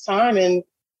for this time and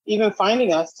even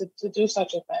finding us to do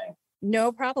such a thing.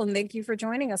 No problem. Thank you for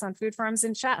joining us on Food Farms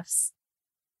and Chefs.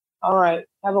 All right.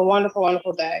 Have a wonderful,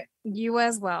 wonderful day. You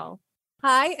as well.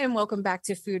 Hi, and welcome back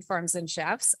to Food Farms and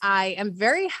Chefs. I am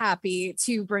very happy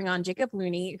to bring on Jacob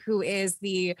Looney, who is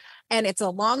and it's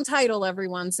a long title,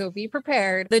 everyone, so be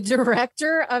prepared, the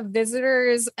Director of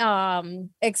Visitors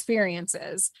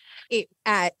Experiences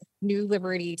at New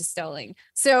Liberty Distilling.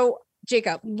 So,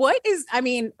 Jacob,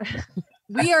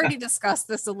 we already discussed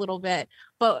this a little bit,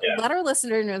 but let our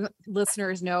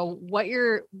listeners know what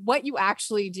you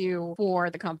actually do for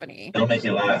the company. I'll make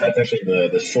you laugh. That's actually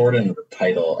the shortened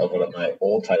title of what my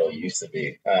old title used to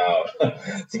be.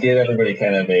 To give everybody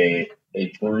kind of a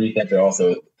brief intro.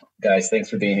 Also, guys, thanks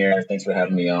for being here. Thanks for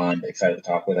having me on. Excited to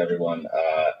talk with everyone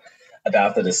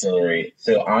about the distillery.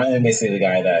 So I'm basically the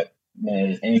guy that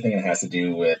manages anything that has to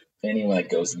do with anyone that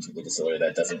goes into the distillery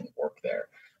that doesn't work there.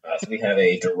 So we have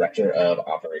a director of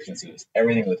operations who's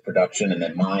everything with production, and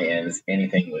then my end is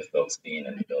anything with folks being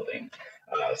in the building.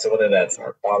 So whether that's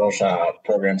our bottle shop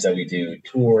programs that we do,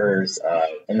 tours,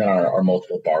 and then our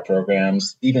multiple bar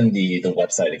programs, even the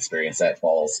website experience that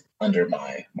falls under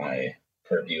my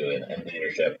purview and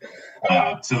leadership.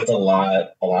 So it's a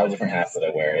lot of different hats that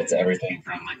I wear. It's everything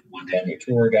from like one day I'm your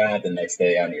tour guide, the next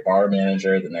day I'm your bar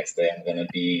manager, the next day I'm going to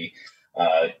be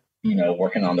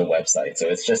working on the website. So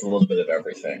it's just a little bit of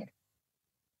everything.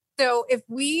 So if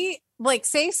we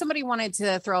say somebody wanted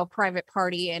to throw a private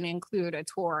party and include a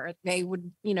tour, they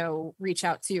would, reach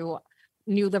out to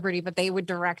New Liberty, but they would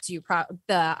direct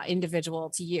the individual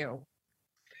to you.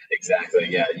 Exactly.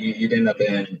 Yeah. You'd end up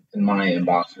in my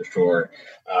inbox for sure.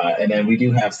 And then we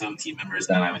do have some team members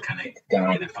that I would kind of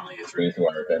guide and follow you through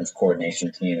our events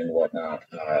coordination team and whatnot.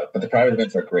 But the private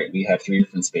events are great. We have 3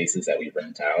 different spaces that we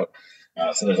rent out.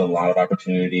 So there's a lot of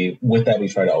opportunity. With that, we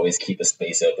try to always keep a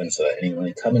space open so that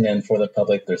anyone coming in for the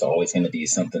public, there's always going to be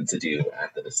something to do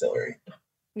at the distillery.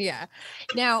 Yeah.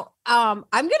 Now, I'm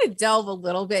going to delve a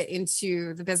little bit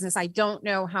into the business. I don't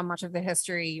know how much of the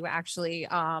history you actually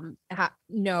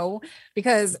know,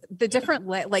 because the different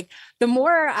like the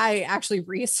more I actually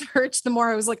researched, the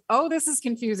more I was like, oh, this is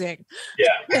confusing. Yeah,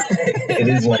 it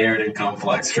is layered and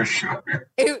complex for sure.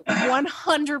 It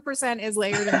 100% is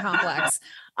layered and complex.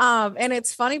 And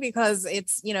it's funny because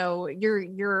it's,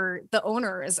 the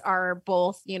owners are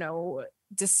both,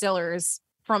 distillers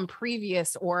from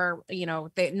previous, or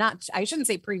I shouldn't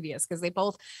say previous, because they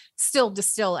both still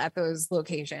distill at those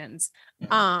locations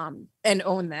and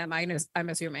own them, I'm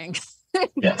assuming.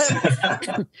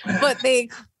 Yes. But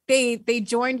they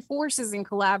joined forces and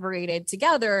collaborated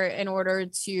together in order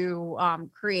to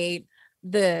create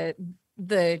the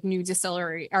new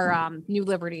distillery, or New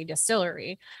Liberty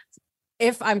Distillery,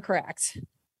 if I'm correct.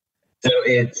 So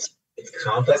it's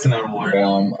complex in our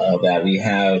realm of that we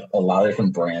have a lot of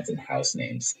different brands and house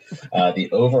names. The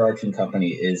overarching company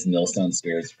is Milestone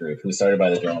Spirits Group, who started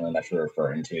by the gentleman that you're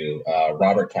referring to.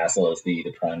 Robert Cassell is the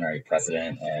primary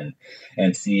president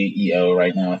and CEO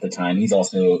right now at the time. He's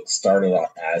also started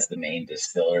off as the main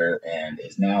distiller and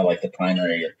is now like the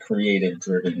primary creative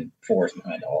driven force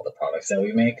behind all the products that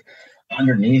we make.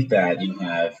 Underneath that, you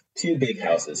have two big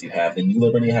houses. You have the New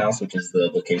Liberty House, which is the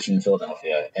location in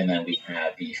Philadelphia, and then we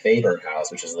have the Faber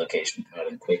House, which is a location out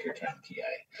in Quakertown,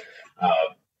 PA.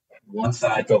 One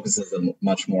side focuses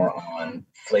much more on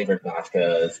flavored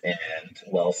vodkas and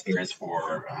well spirits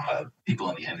for people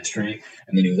in the industry,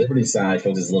 and the New Liberty side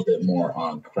focuses a little bit more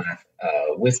on craft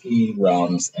whiskey,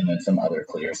 rums, and then some other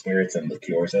clear spirits and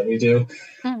liqueurs that we do.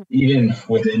 Even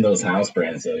within those house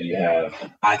brands, so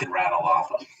I can rattle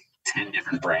off 10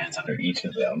 different brands under each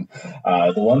of them.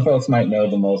 The one folks might know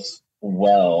the most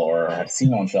well or have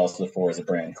seen on shelves before is a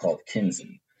brand called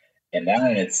Kinsey. And that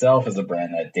in itself is a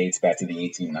brand that dates back to the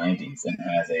 1890s and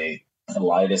has a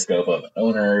kaleidoscope of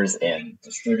owners and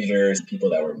distributors,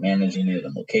 people that were managing it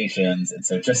and locations. And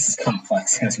so just as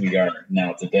complex as we are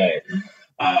now today.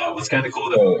 What's kind of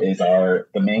cool though is the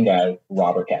main guy,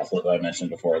 Robert Cassell, that I mentioned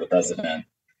before, the president.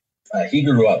 He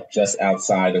grew up just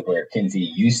outside of where Kinsey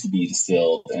used to be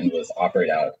distilled and was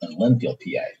operated out in Linfield,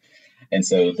 PA. And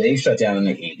so they shut down in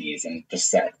the 80s and just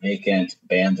sat vacant,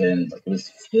 abandoned. Like it was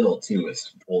filled too with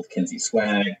old Kinsey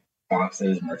swag,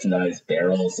 boxes, merchandise,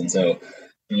 barrels. And so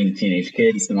being a teenage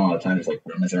kid, he spent a lot of time just like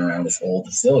rummaging around this old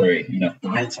distillery,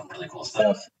 buying some really cool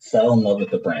stuff, fell in love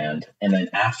with the brand. And then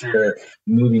after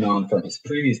moving on from his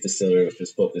previous distillery, which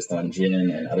was focused on gin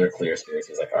and other clear spirits,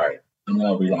 he was like, all right, I'm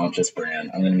going to relaunch this brand.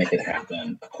 I'm going to make it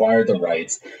happen. Acquired the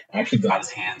rights, actually got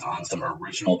his hands on some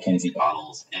original Kinsey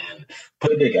bottles and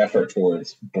put a big effort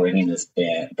towards bringing this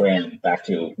brand back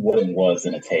to what it was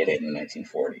in its heyday in the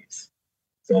 1940s.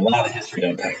 So a lot of history to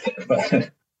unpack there.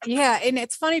 But yeah, and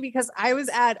it's funny because I was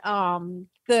at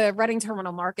the Reading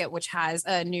Terminal Market, which has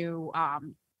a new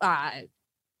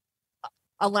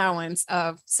allowance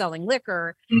of selling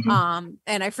liquor. And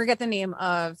I forget the name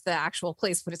of the actual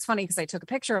place, but it's funny because I took a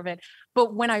picture of it.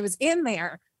 But when I was in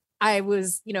there, I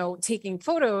was, taking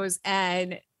photos,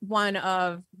 and one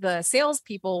of the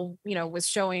salespeople, was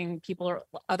showing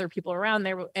other people around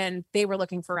there, and they were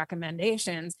looking for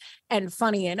recommendations. And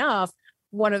funny enough,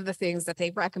 one of the things that they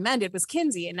recommended was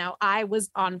Kinsey. And now I was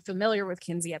unfamiliar with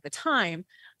Kinsey at the time.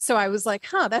 So I was like,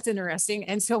 that's interesting.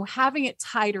 And so having it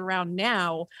tied around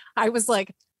now, I was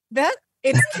like,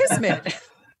 it's kismet.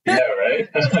 Yeah, right.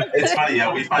 It's funny.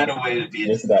 Yeah, we find a way to be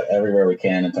just about everywhere we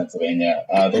can in Pennsylvania.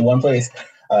 The one place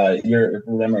you're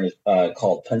remembering is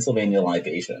called Pennsylvania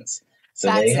Libations.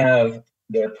 So they have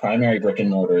their primary brick and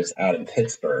mortars out in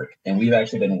Pittsburgh, and we've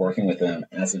actually been working with them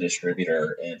as a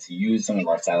distributor and to use some of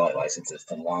our satellite licenses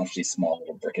to launch these small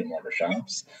little brick and mortar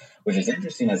shops, which is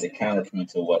interesting as a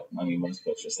counterpoint to what most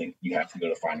folks just think you have to go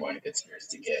to fine wine and good spirits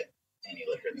to get any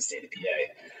liquor in the state of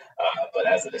PA. But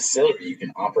as a distillery, you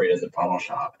can operate as a bottle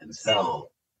shop and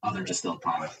sell other distilled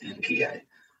products in PA.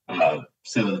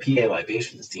 So the PA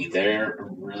Libations team, they're a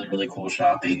really, really cool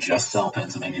shop. They just sell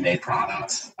Pennsylvania-made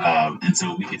products. And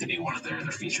so we get to be one of their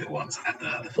featured ones at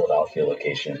the Philadelphia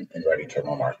location in Reading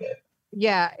Terminal Market.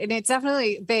 Yeah, and it's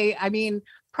definitely,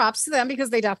 props to them because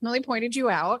they definitely pointed you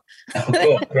out. Oh,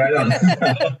 cool. Right on.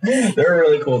 They're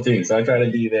really cool too. So I try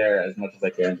to be there as much as I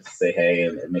can to say hey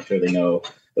and make sure they know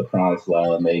the products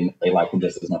well and they like them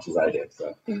just as much as I do.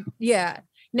 So yeah.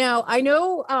 Now I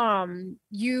know I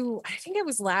think it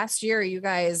was last year you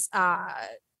guys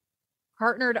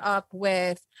partnered up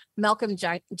with Malcolm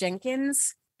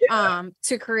Jenkins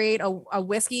to create a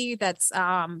whiskey that's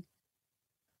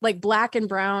like black and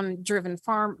brown driven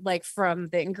farm, like from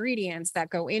the ingredients that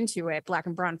go into it, black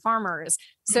and brown farmers.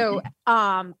 So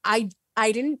I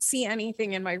I didn't see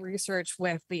anything in my research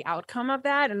with the outcome of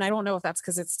that. And I don't know if that's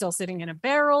because it's still sitting in a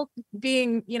barrel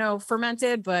being,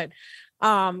 fermented, but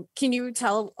can you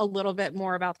tell a little bit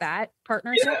more about that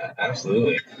partnership? Yeah,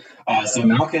 absolutely. So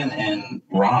Malcolm and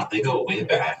Ron, they go way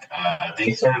back.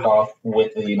 They started off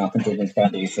with the Malcolm Jenkins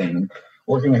Foundation,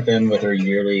 working with them with their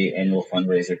yearly annual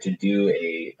fundraiser to do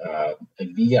a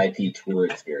VIP tour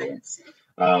experience.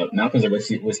 Malcolm's a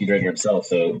whiskey drinker himself,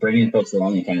 so bringing folks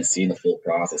along and kind of seeing the full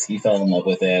process, he fell in love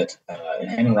with it.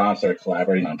 And him and Ron started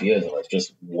collaborating on ideas of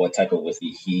just what type of whiskey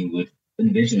he would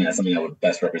envision as something that would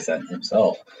best represent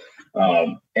himself.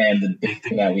 And the big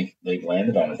thing that they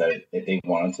landed on is that they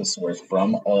wanted to source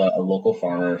from a local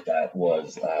farmer that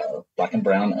was Black and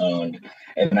Brown owned,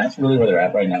 and that's really where they're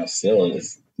at right now. Still,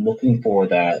 is looking for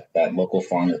that local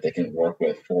farm that they can work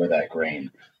with for that grain.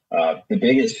 The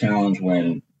biggest challenge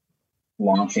when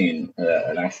launching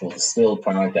an actual distilled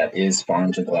product that is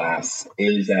farm to glass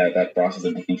is that process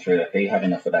of making sure that they have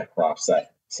enough of that crop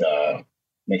set to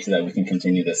make sure that we can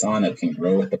continue this on, that we can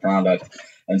grow with the product.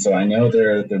 And so I know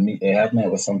they have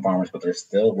met with some farmers, but they're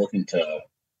still looking to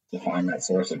find that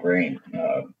source of grain.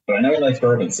 But I know he likes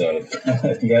bourbon, so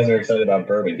if you guys are excited about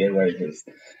bourbon, get ready, because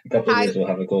a couple of years we'll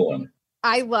have a cool one.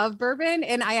 I love bourbon,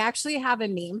 and I actually have a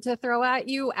name to throw at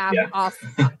you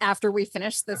after we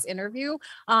finish this interview,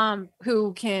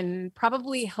 who can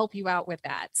probably help you out with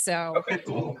that. So, okay,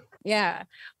 cool. Yeah.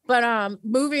 But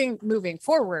moving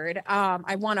forward,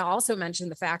 I want to also mention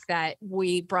the fact that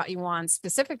we brought you on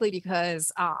specifically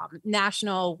because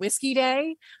National Whiskey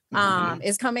Day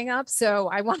is coming up. So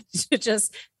I wanted to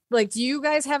just do you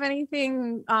guys have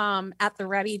anything at the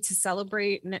ready to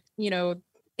celebrate,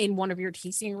 in one of your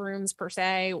tasting rooms per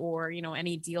se, or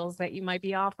any deals that you might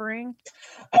be offering?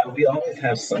 We always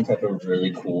have some type of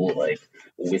really cool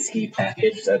whiskey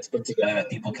package that's put together that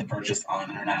people can purchase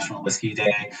on International Whiskey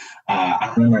Day.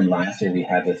 I remember last year we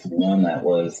had this one that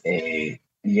was you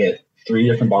get 3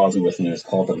 different bottles of whiskey, and it was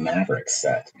called the Maverick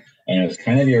set. And it was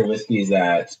kind of your whiskeys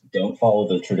that don't follow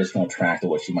the traditional track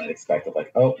of what you might expect of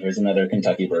here's another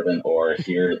Kentucky bourbon, or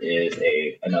here is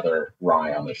another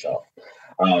rye on the shelf.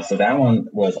 So that one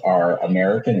was our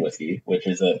American whiskey, which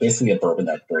is basically a bourbon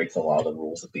that breaks a lot of the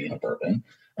rules of being a bourbon.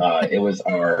 It was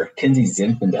our Kinsey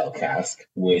Zinfandel cask,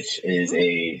 which is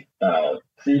a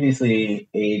previously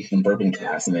aged in bourbon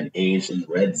cask and then aged in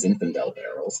red Zinfandel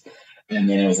barrels. And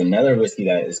then it was another whiskey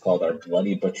that is called our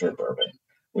Bloody Butcher bourbon,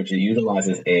 which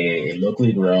utilizes a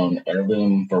locally grown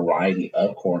heirloom variety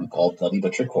of corn called Bloody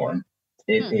Butcher corn.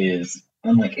 It is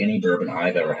unlike any bourbon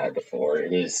I've ever had before.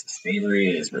 It is savory,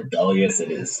 it is rebellious, it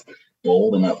is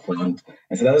bold and upfront.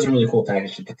 And so that was a really cool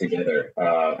package to put together.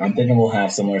 I'm thinking we'll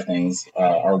have similar things.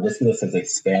 Our whiskey list has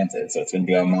expanded, so it's going to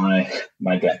be on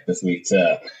my deck this week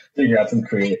to figure out some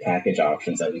creative package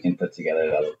options that we can put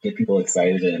together that will get people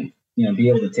excited and be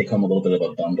able to take home a little bit of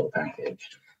a bundle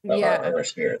package of our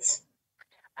spirits.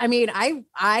 I mean,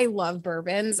 I love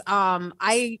bourbons.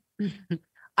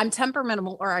 I'm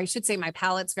temperamental, or I should say my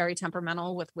palate's very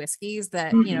temperamental with whiskeys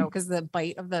that, because the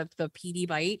bite of the peaty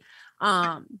bite.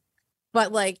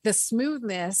 But the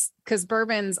smoothness, because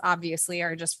bourbons obviously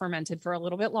are just fermented for a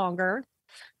little bit longer,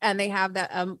 and they have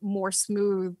that more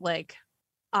smooth,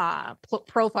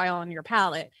 profile on your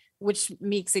palate, which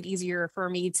makes it easier for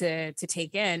me to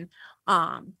take in.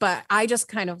 But I just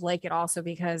kind of like it also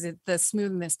because the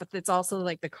smoothness, but it's also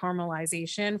the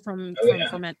caramelization from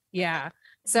ferment. Yeah.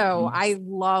 So I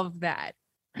love that.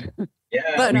 Yeah,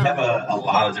 but we have a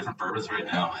lot of different bourbons right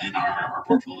now in our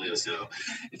portfolio. So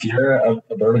if you're a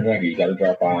bourbon drinker, you got to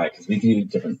drop by, because we do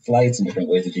different flights and different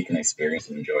ways that you can experience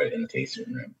and enjoy it in the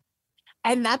tasting room.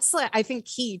 And that's I think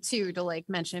key too to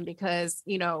mention, because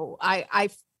I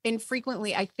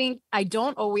infrequently, I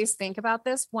don't always think about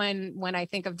this when I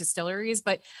think of distilleries,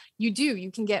 but you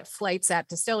can get flights at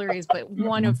distilleries. But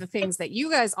one of the things that you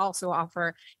guys also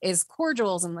offer is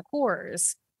cordials and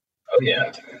liqueurs. Oh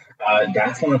yeah,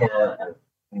 that's one of our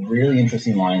really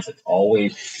interesting lines that's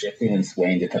always shifting and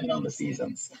swaying depending on the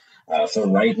seasons. So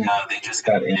right now they just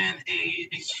got in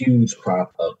a huge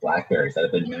crop of blackberries that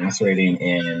have been macerating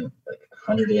in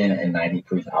 190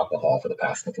 proof alcohol for the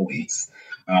past couple weeks.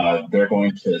 They're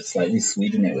going to slightly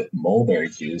sweeten it with mulberry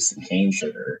juice and cane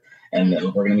sugar. And then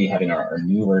we're going to be having our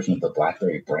new version of the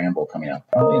blackberry bramble coming out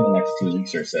probably in the next 2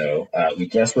 weeks or so. We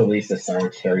just released a sour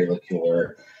cherry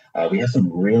liqueur. We have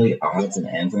some really odds and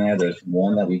ends in there. There's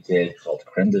one that we did called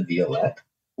Creme de Violette,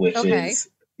 which is,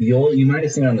 you might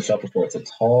have seen it on the shelf before. It's a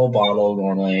tall bottle,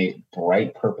 normally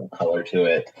bright purple color to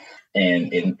it,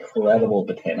 and incredible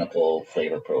botanical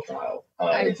flavor profile.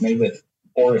 It's made with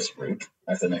orris root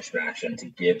as an extraction to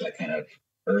give that kind of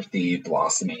earthy,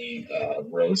 blossomy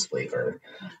rose flavor.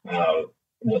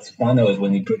 What's fun though is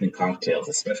when you put in cocktails,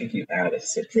 especially if you add a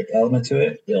citric element to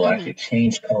it, it'll actually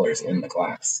change colors in the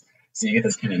glass. So you get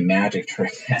this kind of magic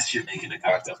trick as you're making a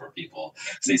cocktail for people.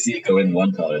 So they see it go in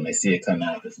one color and they see it come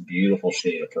out this beautiful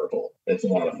shade of purple. It's a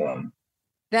lot of fun.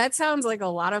 That sounds like a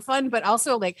lot of fun, but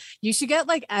also like you should get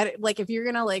like if you're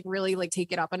gonna like really like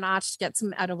take it up a notch, get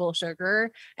some edible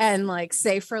sugar and like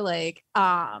say for like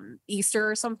Easter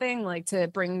or something, like to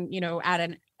bring,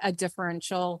 add a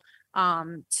differential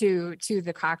to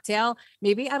the cocktail,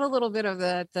 maybe add a little bit of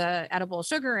the edible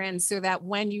sugar in so that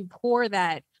when you pour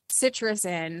that citrus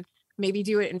in, maybe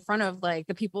do it in front of like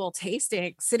the people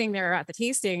sitting there at the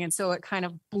tasting, and so it kind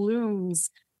of blooms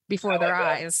before their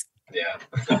eyes. Yeah.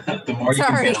 The more you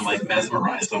can get them like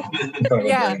mesmerized them,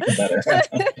 yeah. the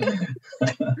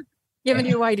better. Giving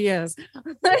you ideas.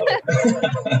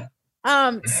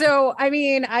 So I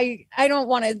mean, I don't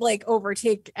want to like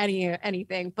overtake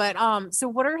anything, but so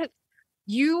what are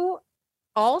you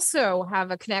also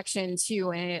have a connection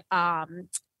to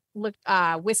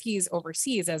whiskeys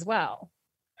overseas as well?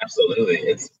 Absolutely.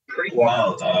 It's pretty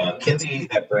wild. Kinsey,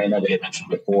 that brand that we had mentioned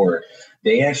before,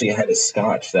 they actually had a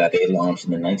scotch that they launched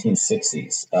in the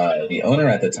 1960s. The owner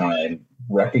at the time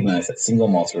recognized that single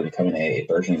malts were becoming a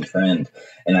burgeoning trend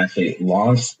and actually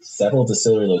launched several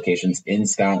distillery locations in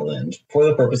Scotland for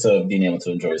the purpose of being able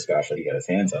to enjoy scotch that he got his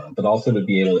hands on, but also to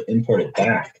be able to import it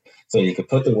back. So you could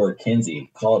put the word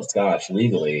Kinsey, call it scotch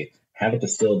legally, have it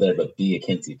distilled there, but be a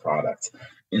Kinsey product.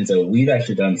 And so we've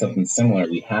actually done something similar.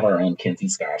 We have our own Kinsey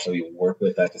scotch. So we work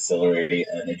with that distillery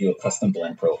and they do a custom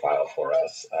blend profile for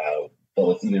us. But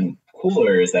what's even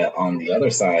cooler is that on the other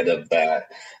side of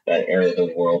that area of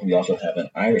the world, we also have an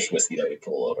Irish whiskey that we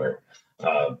pull over.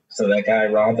 So that guy,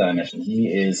 Rob, that I mentioned,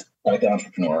 he is quite the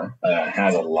entrepreneur,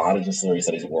 has a lot of distilleries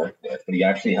that he's worked with, but he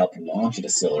actually helped launch a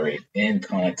distillery in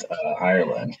Connacht,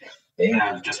 Ireland. They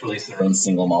have just released their own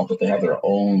single malt, but they have their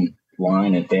own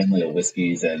line and family of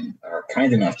whiskeys and are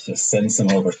kind enough to send some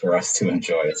over for us to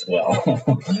enjoy as well.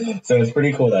 So it's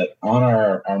pretty cool that on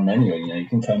our menu, you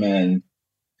can come in.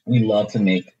 We love to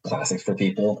make classics for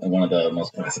people, and one of the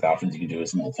most classic options you can do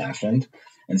is an old fashioned.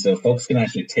 And so folks can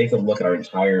actually take a look at our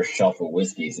entire shelf of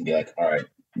whiskeys and be like, all right,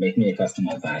 make me a custom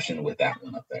old fashioned with that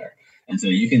one up there. And so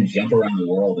you can jump around the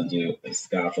world and do a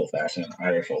Scotch old fashioned, an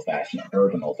Irish old fashioned, an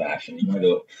bourbon old fashioned. You want to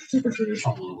go super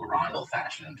traditional, blue Rye old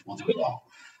fashioned, we'll do it all.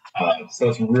 So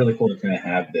it's really cool to kind of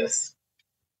have this,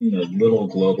 little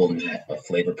global net of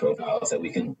flavor profiles that we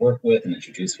can work with and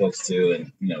introduce folks to,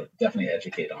 and definitely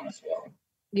educate on as well.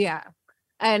 Yeah,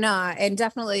 and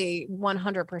definitely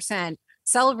 100%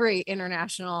 celebrate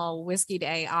International Whiskey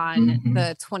Day on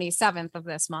the 27th of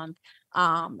this month.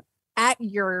 At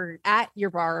your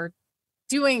bar,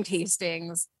 doing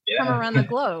tastings from around the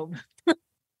globe.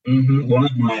 One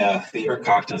of my favorite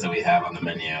cocktails that we have on the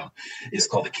menu is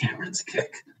called the Cameron's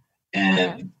Kick.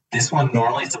 And this one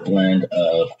normally is a blend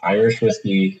of Irish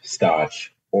whiskey,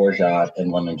 Scotch, orgeat,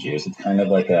 and lemon juice. It's kind of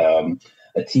like a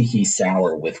tiki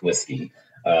sour with whiskey.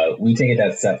 We take it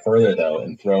that step further, though,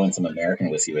 and throw in some American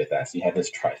whiskey with that. So you have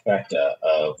this trifecta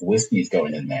of whiskeys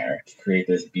going in there to create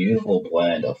this beautiful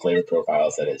blend of flavor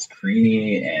profiles that is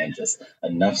creamy and just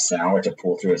enough sour to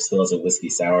pull through. It still has a whiskey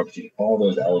sour, but you get all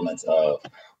those elements of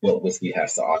what whiskey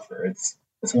has to offer. It's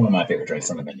one of my favorite drinks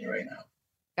on the menu right now.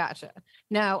 Gotcha.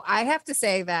 Now, I have to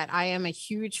say that I am a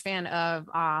huge fan of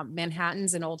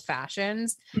Manhattans and old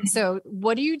fashions. So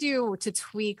what do you do to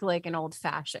tweak like an old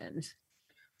fashioned?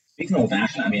 Speaking of old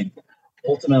fashioned, I mean,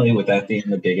 ultimately with that being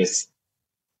the biggest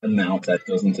amount that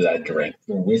goes into that drink,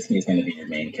 the whiskey is going to be your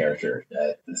main character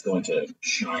that is going to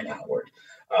shine outward.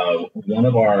 One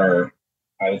of our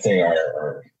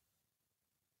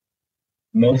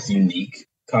most unique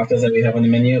cocktails that we have on the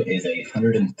menu is a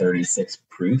 136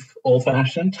 proof old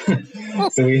fashioned.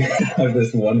 So we have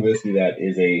this one whiskey that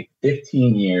is a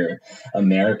 15-year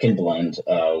American blend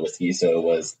whiskey. So it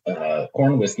was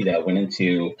corn whiskey that went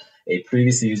into a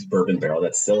previously used bourbon barrel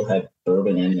that still had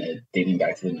bourbon in it dating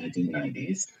back to the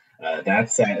 1990s.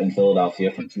 That sat in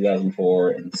Philadelphia from 2004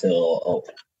 until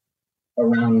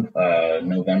around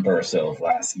November or so of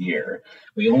last year.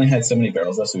 We only had so many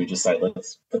barrels left, so we just decided,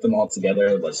 let's put them all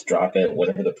together, let's drop it,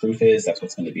 whatever the proof is, that's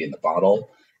what's going to be in the bottle.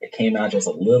 It came out just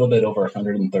a little bit over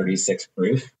 136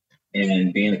 proof,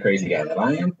 and being the crazy guy that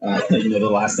I am, the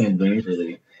last name Looney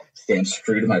really stands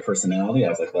true to my personality. I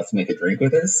was like, let's make a drink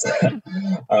with this.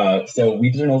 So we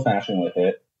did an old fashioned with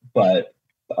it, but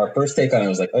our first take on it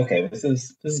was like, okay, this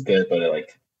is good, but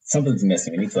something's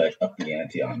missing. We need to up the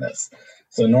ante on this.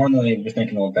 So normally you're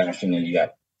thinking old fashioned and you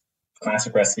got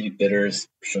classic recipe, bitters,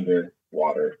 sugar,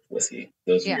 water, whiskey.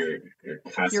 Those are your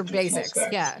classic, your basics.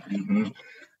 specs. Yeah.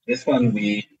 This one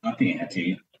we up the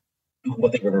ante.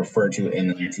 what they would refer to in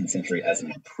the 19th century as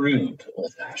an improved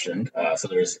old fashioned. So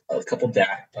there's a couple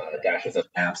dashes of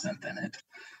absinthe in it.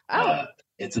 Oh,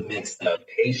 It's a mix of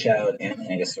Peychaud and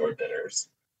Angostura bitters.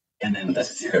 And then the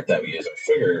syrup that we use, our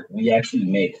sugar, we actually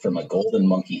make from a golden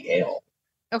monkey ale.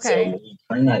 So okay. we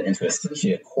turn that into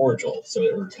essentially a cordial. So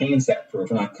it retains that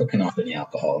proof. We're not cooking off any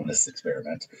alcohol in this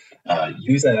experiment.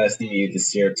 Use that as the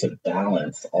syrup to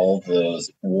balance all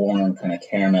those warm kind of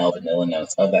caramel vanilla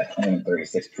notes of that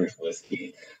 136 proof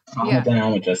whiskey. Calm Yeah. it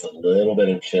down with just a little bit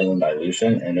of chill and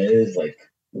dilution. And it is like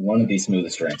one of the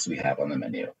smoothest drinks we have on the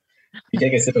menu. You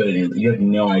take a sip of it and you have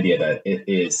no idea that it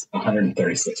is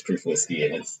 136 proof whiskey.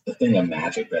 And it's the thing of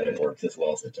magic that it works as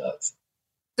well as it does.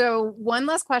 So one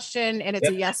last question, and it's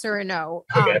a yes or a no.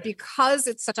 Okay. Because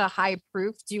it's such a high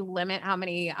proof, do you limit how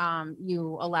many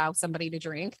you allow somebody to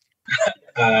drink?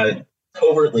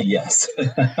 Covertly, yes.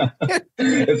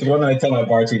 It's one that I tell my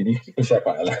bartender, you keep a sharp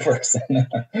eye on that person.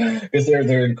 Because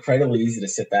they're incredibly easy to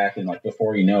sit back and like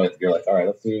before you know it, you're like, all right,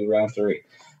 let's do round 3.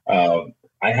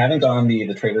 I haven't gone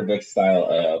the Trader Vic's style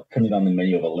of putting on the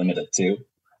menu of a limited 2.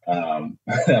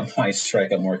 That might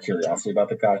strike up more curiosity about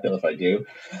the cocktail if I do,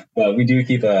 but we do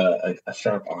keep a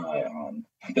sharp eye on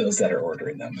those that are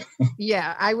ordering them.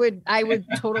 Yeah, I would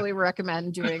totally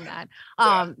recommend doing that.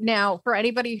 Now for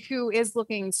anybody who is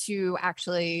looking to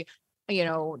actually,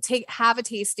 have a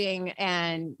tasting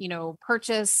and,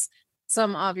 purchase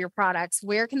some of your products,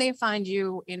 where can they find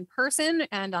you in person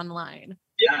and online?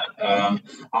 Yeah,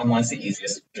 online's the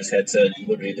easiest. Just head to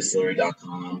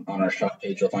libertydistillery.com. On our shop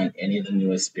page, you'll find any of the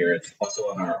newest spirits. Also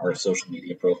on our social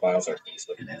media profiles, our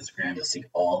Facebook and Instagram, you'll see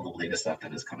all the latest stuff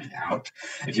that is coming out.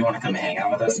 If you want to come hang out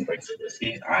with us and drink some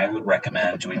whiskey, I would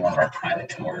recommend doing one of our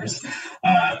private tours.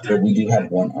 We do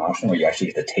have one option where you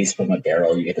actually get to taste from a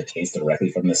barrel. You get to taste directly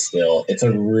from the still. It's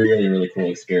a really, really cool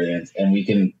experience, and we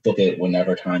can book it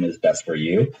whenever time is best for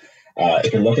you.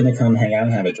 If you're looking to come hang out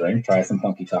and have a drink, try some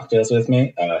funky cocktails with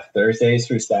me. Thursdays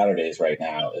through Saturdays right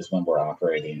now is when we're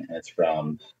operating, and it's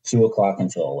from 2 o'clock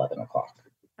until 11 o'clock.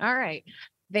 All right.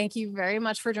 Thank you very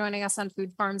much for joining us on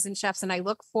Food Farms and Chefs. And I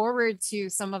look forward to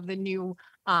some of the new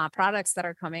products that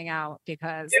are coming out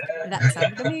because that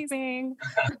sounds amazing.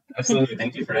 Absolutely.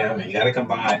 Thank you for having me. You got to come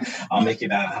by. I'll make you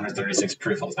that 136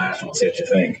 proof old fashioned. We'll see what you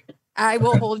think. I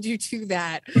will hold you to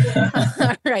that.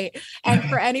 All right. And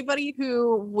for anybody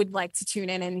who would like to tune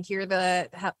in and hear the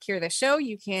show,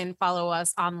 you can follow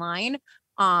us online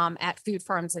at Food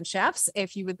Farms and Chefs.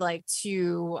 If you would like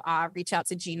to reach out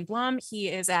to Gene Blum, he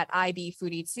is at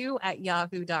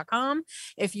ibfoodie2@yahoo.com.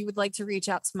 If you would like to reach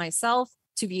out to myself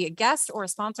to be a guest or a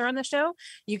sponsor on the show,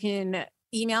 you can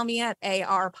email me at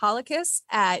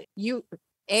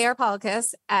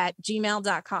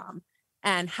arpolicus@gmail.com.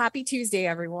 And happy Tuesday,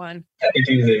 everyone. Happy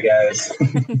Tuesday, guys.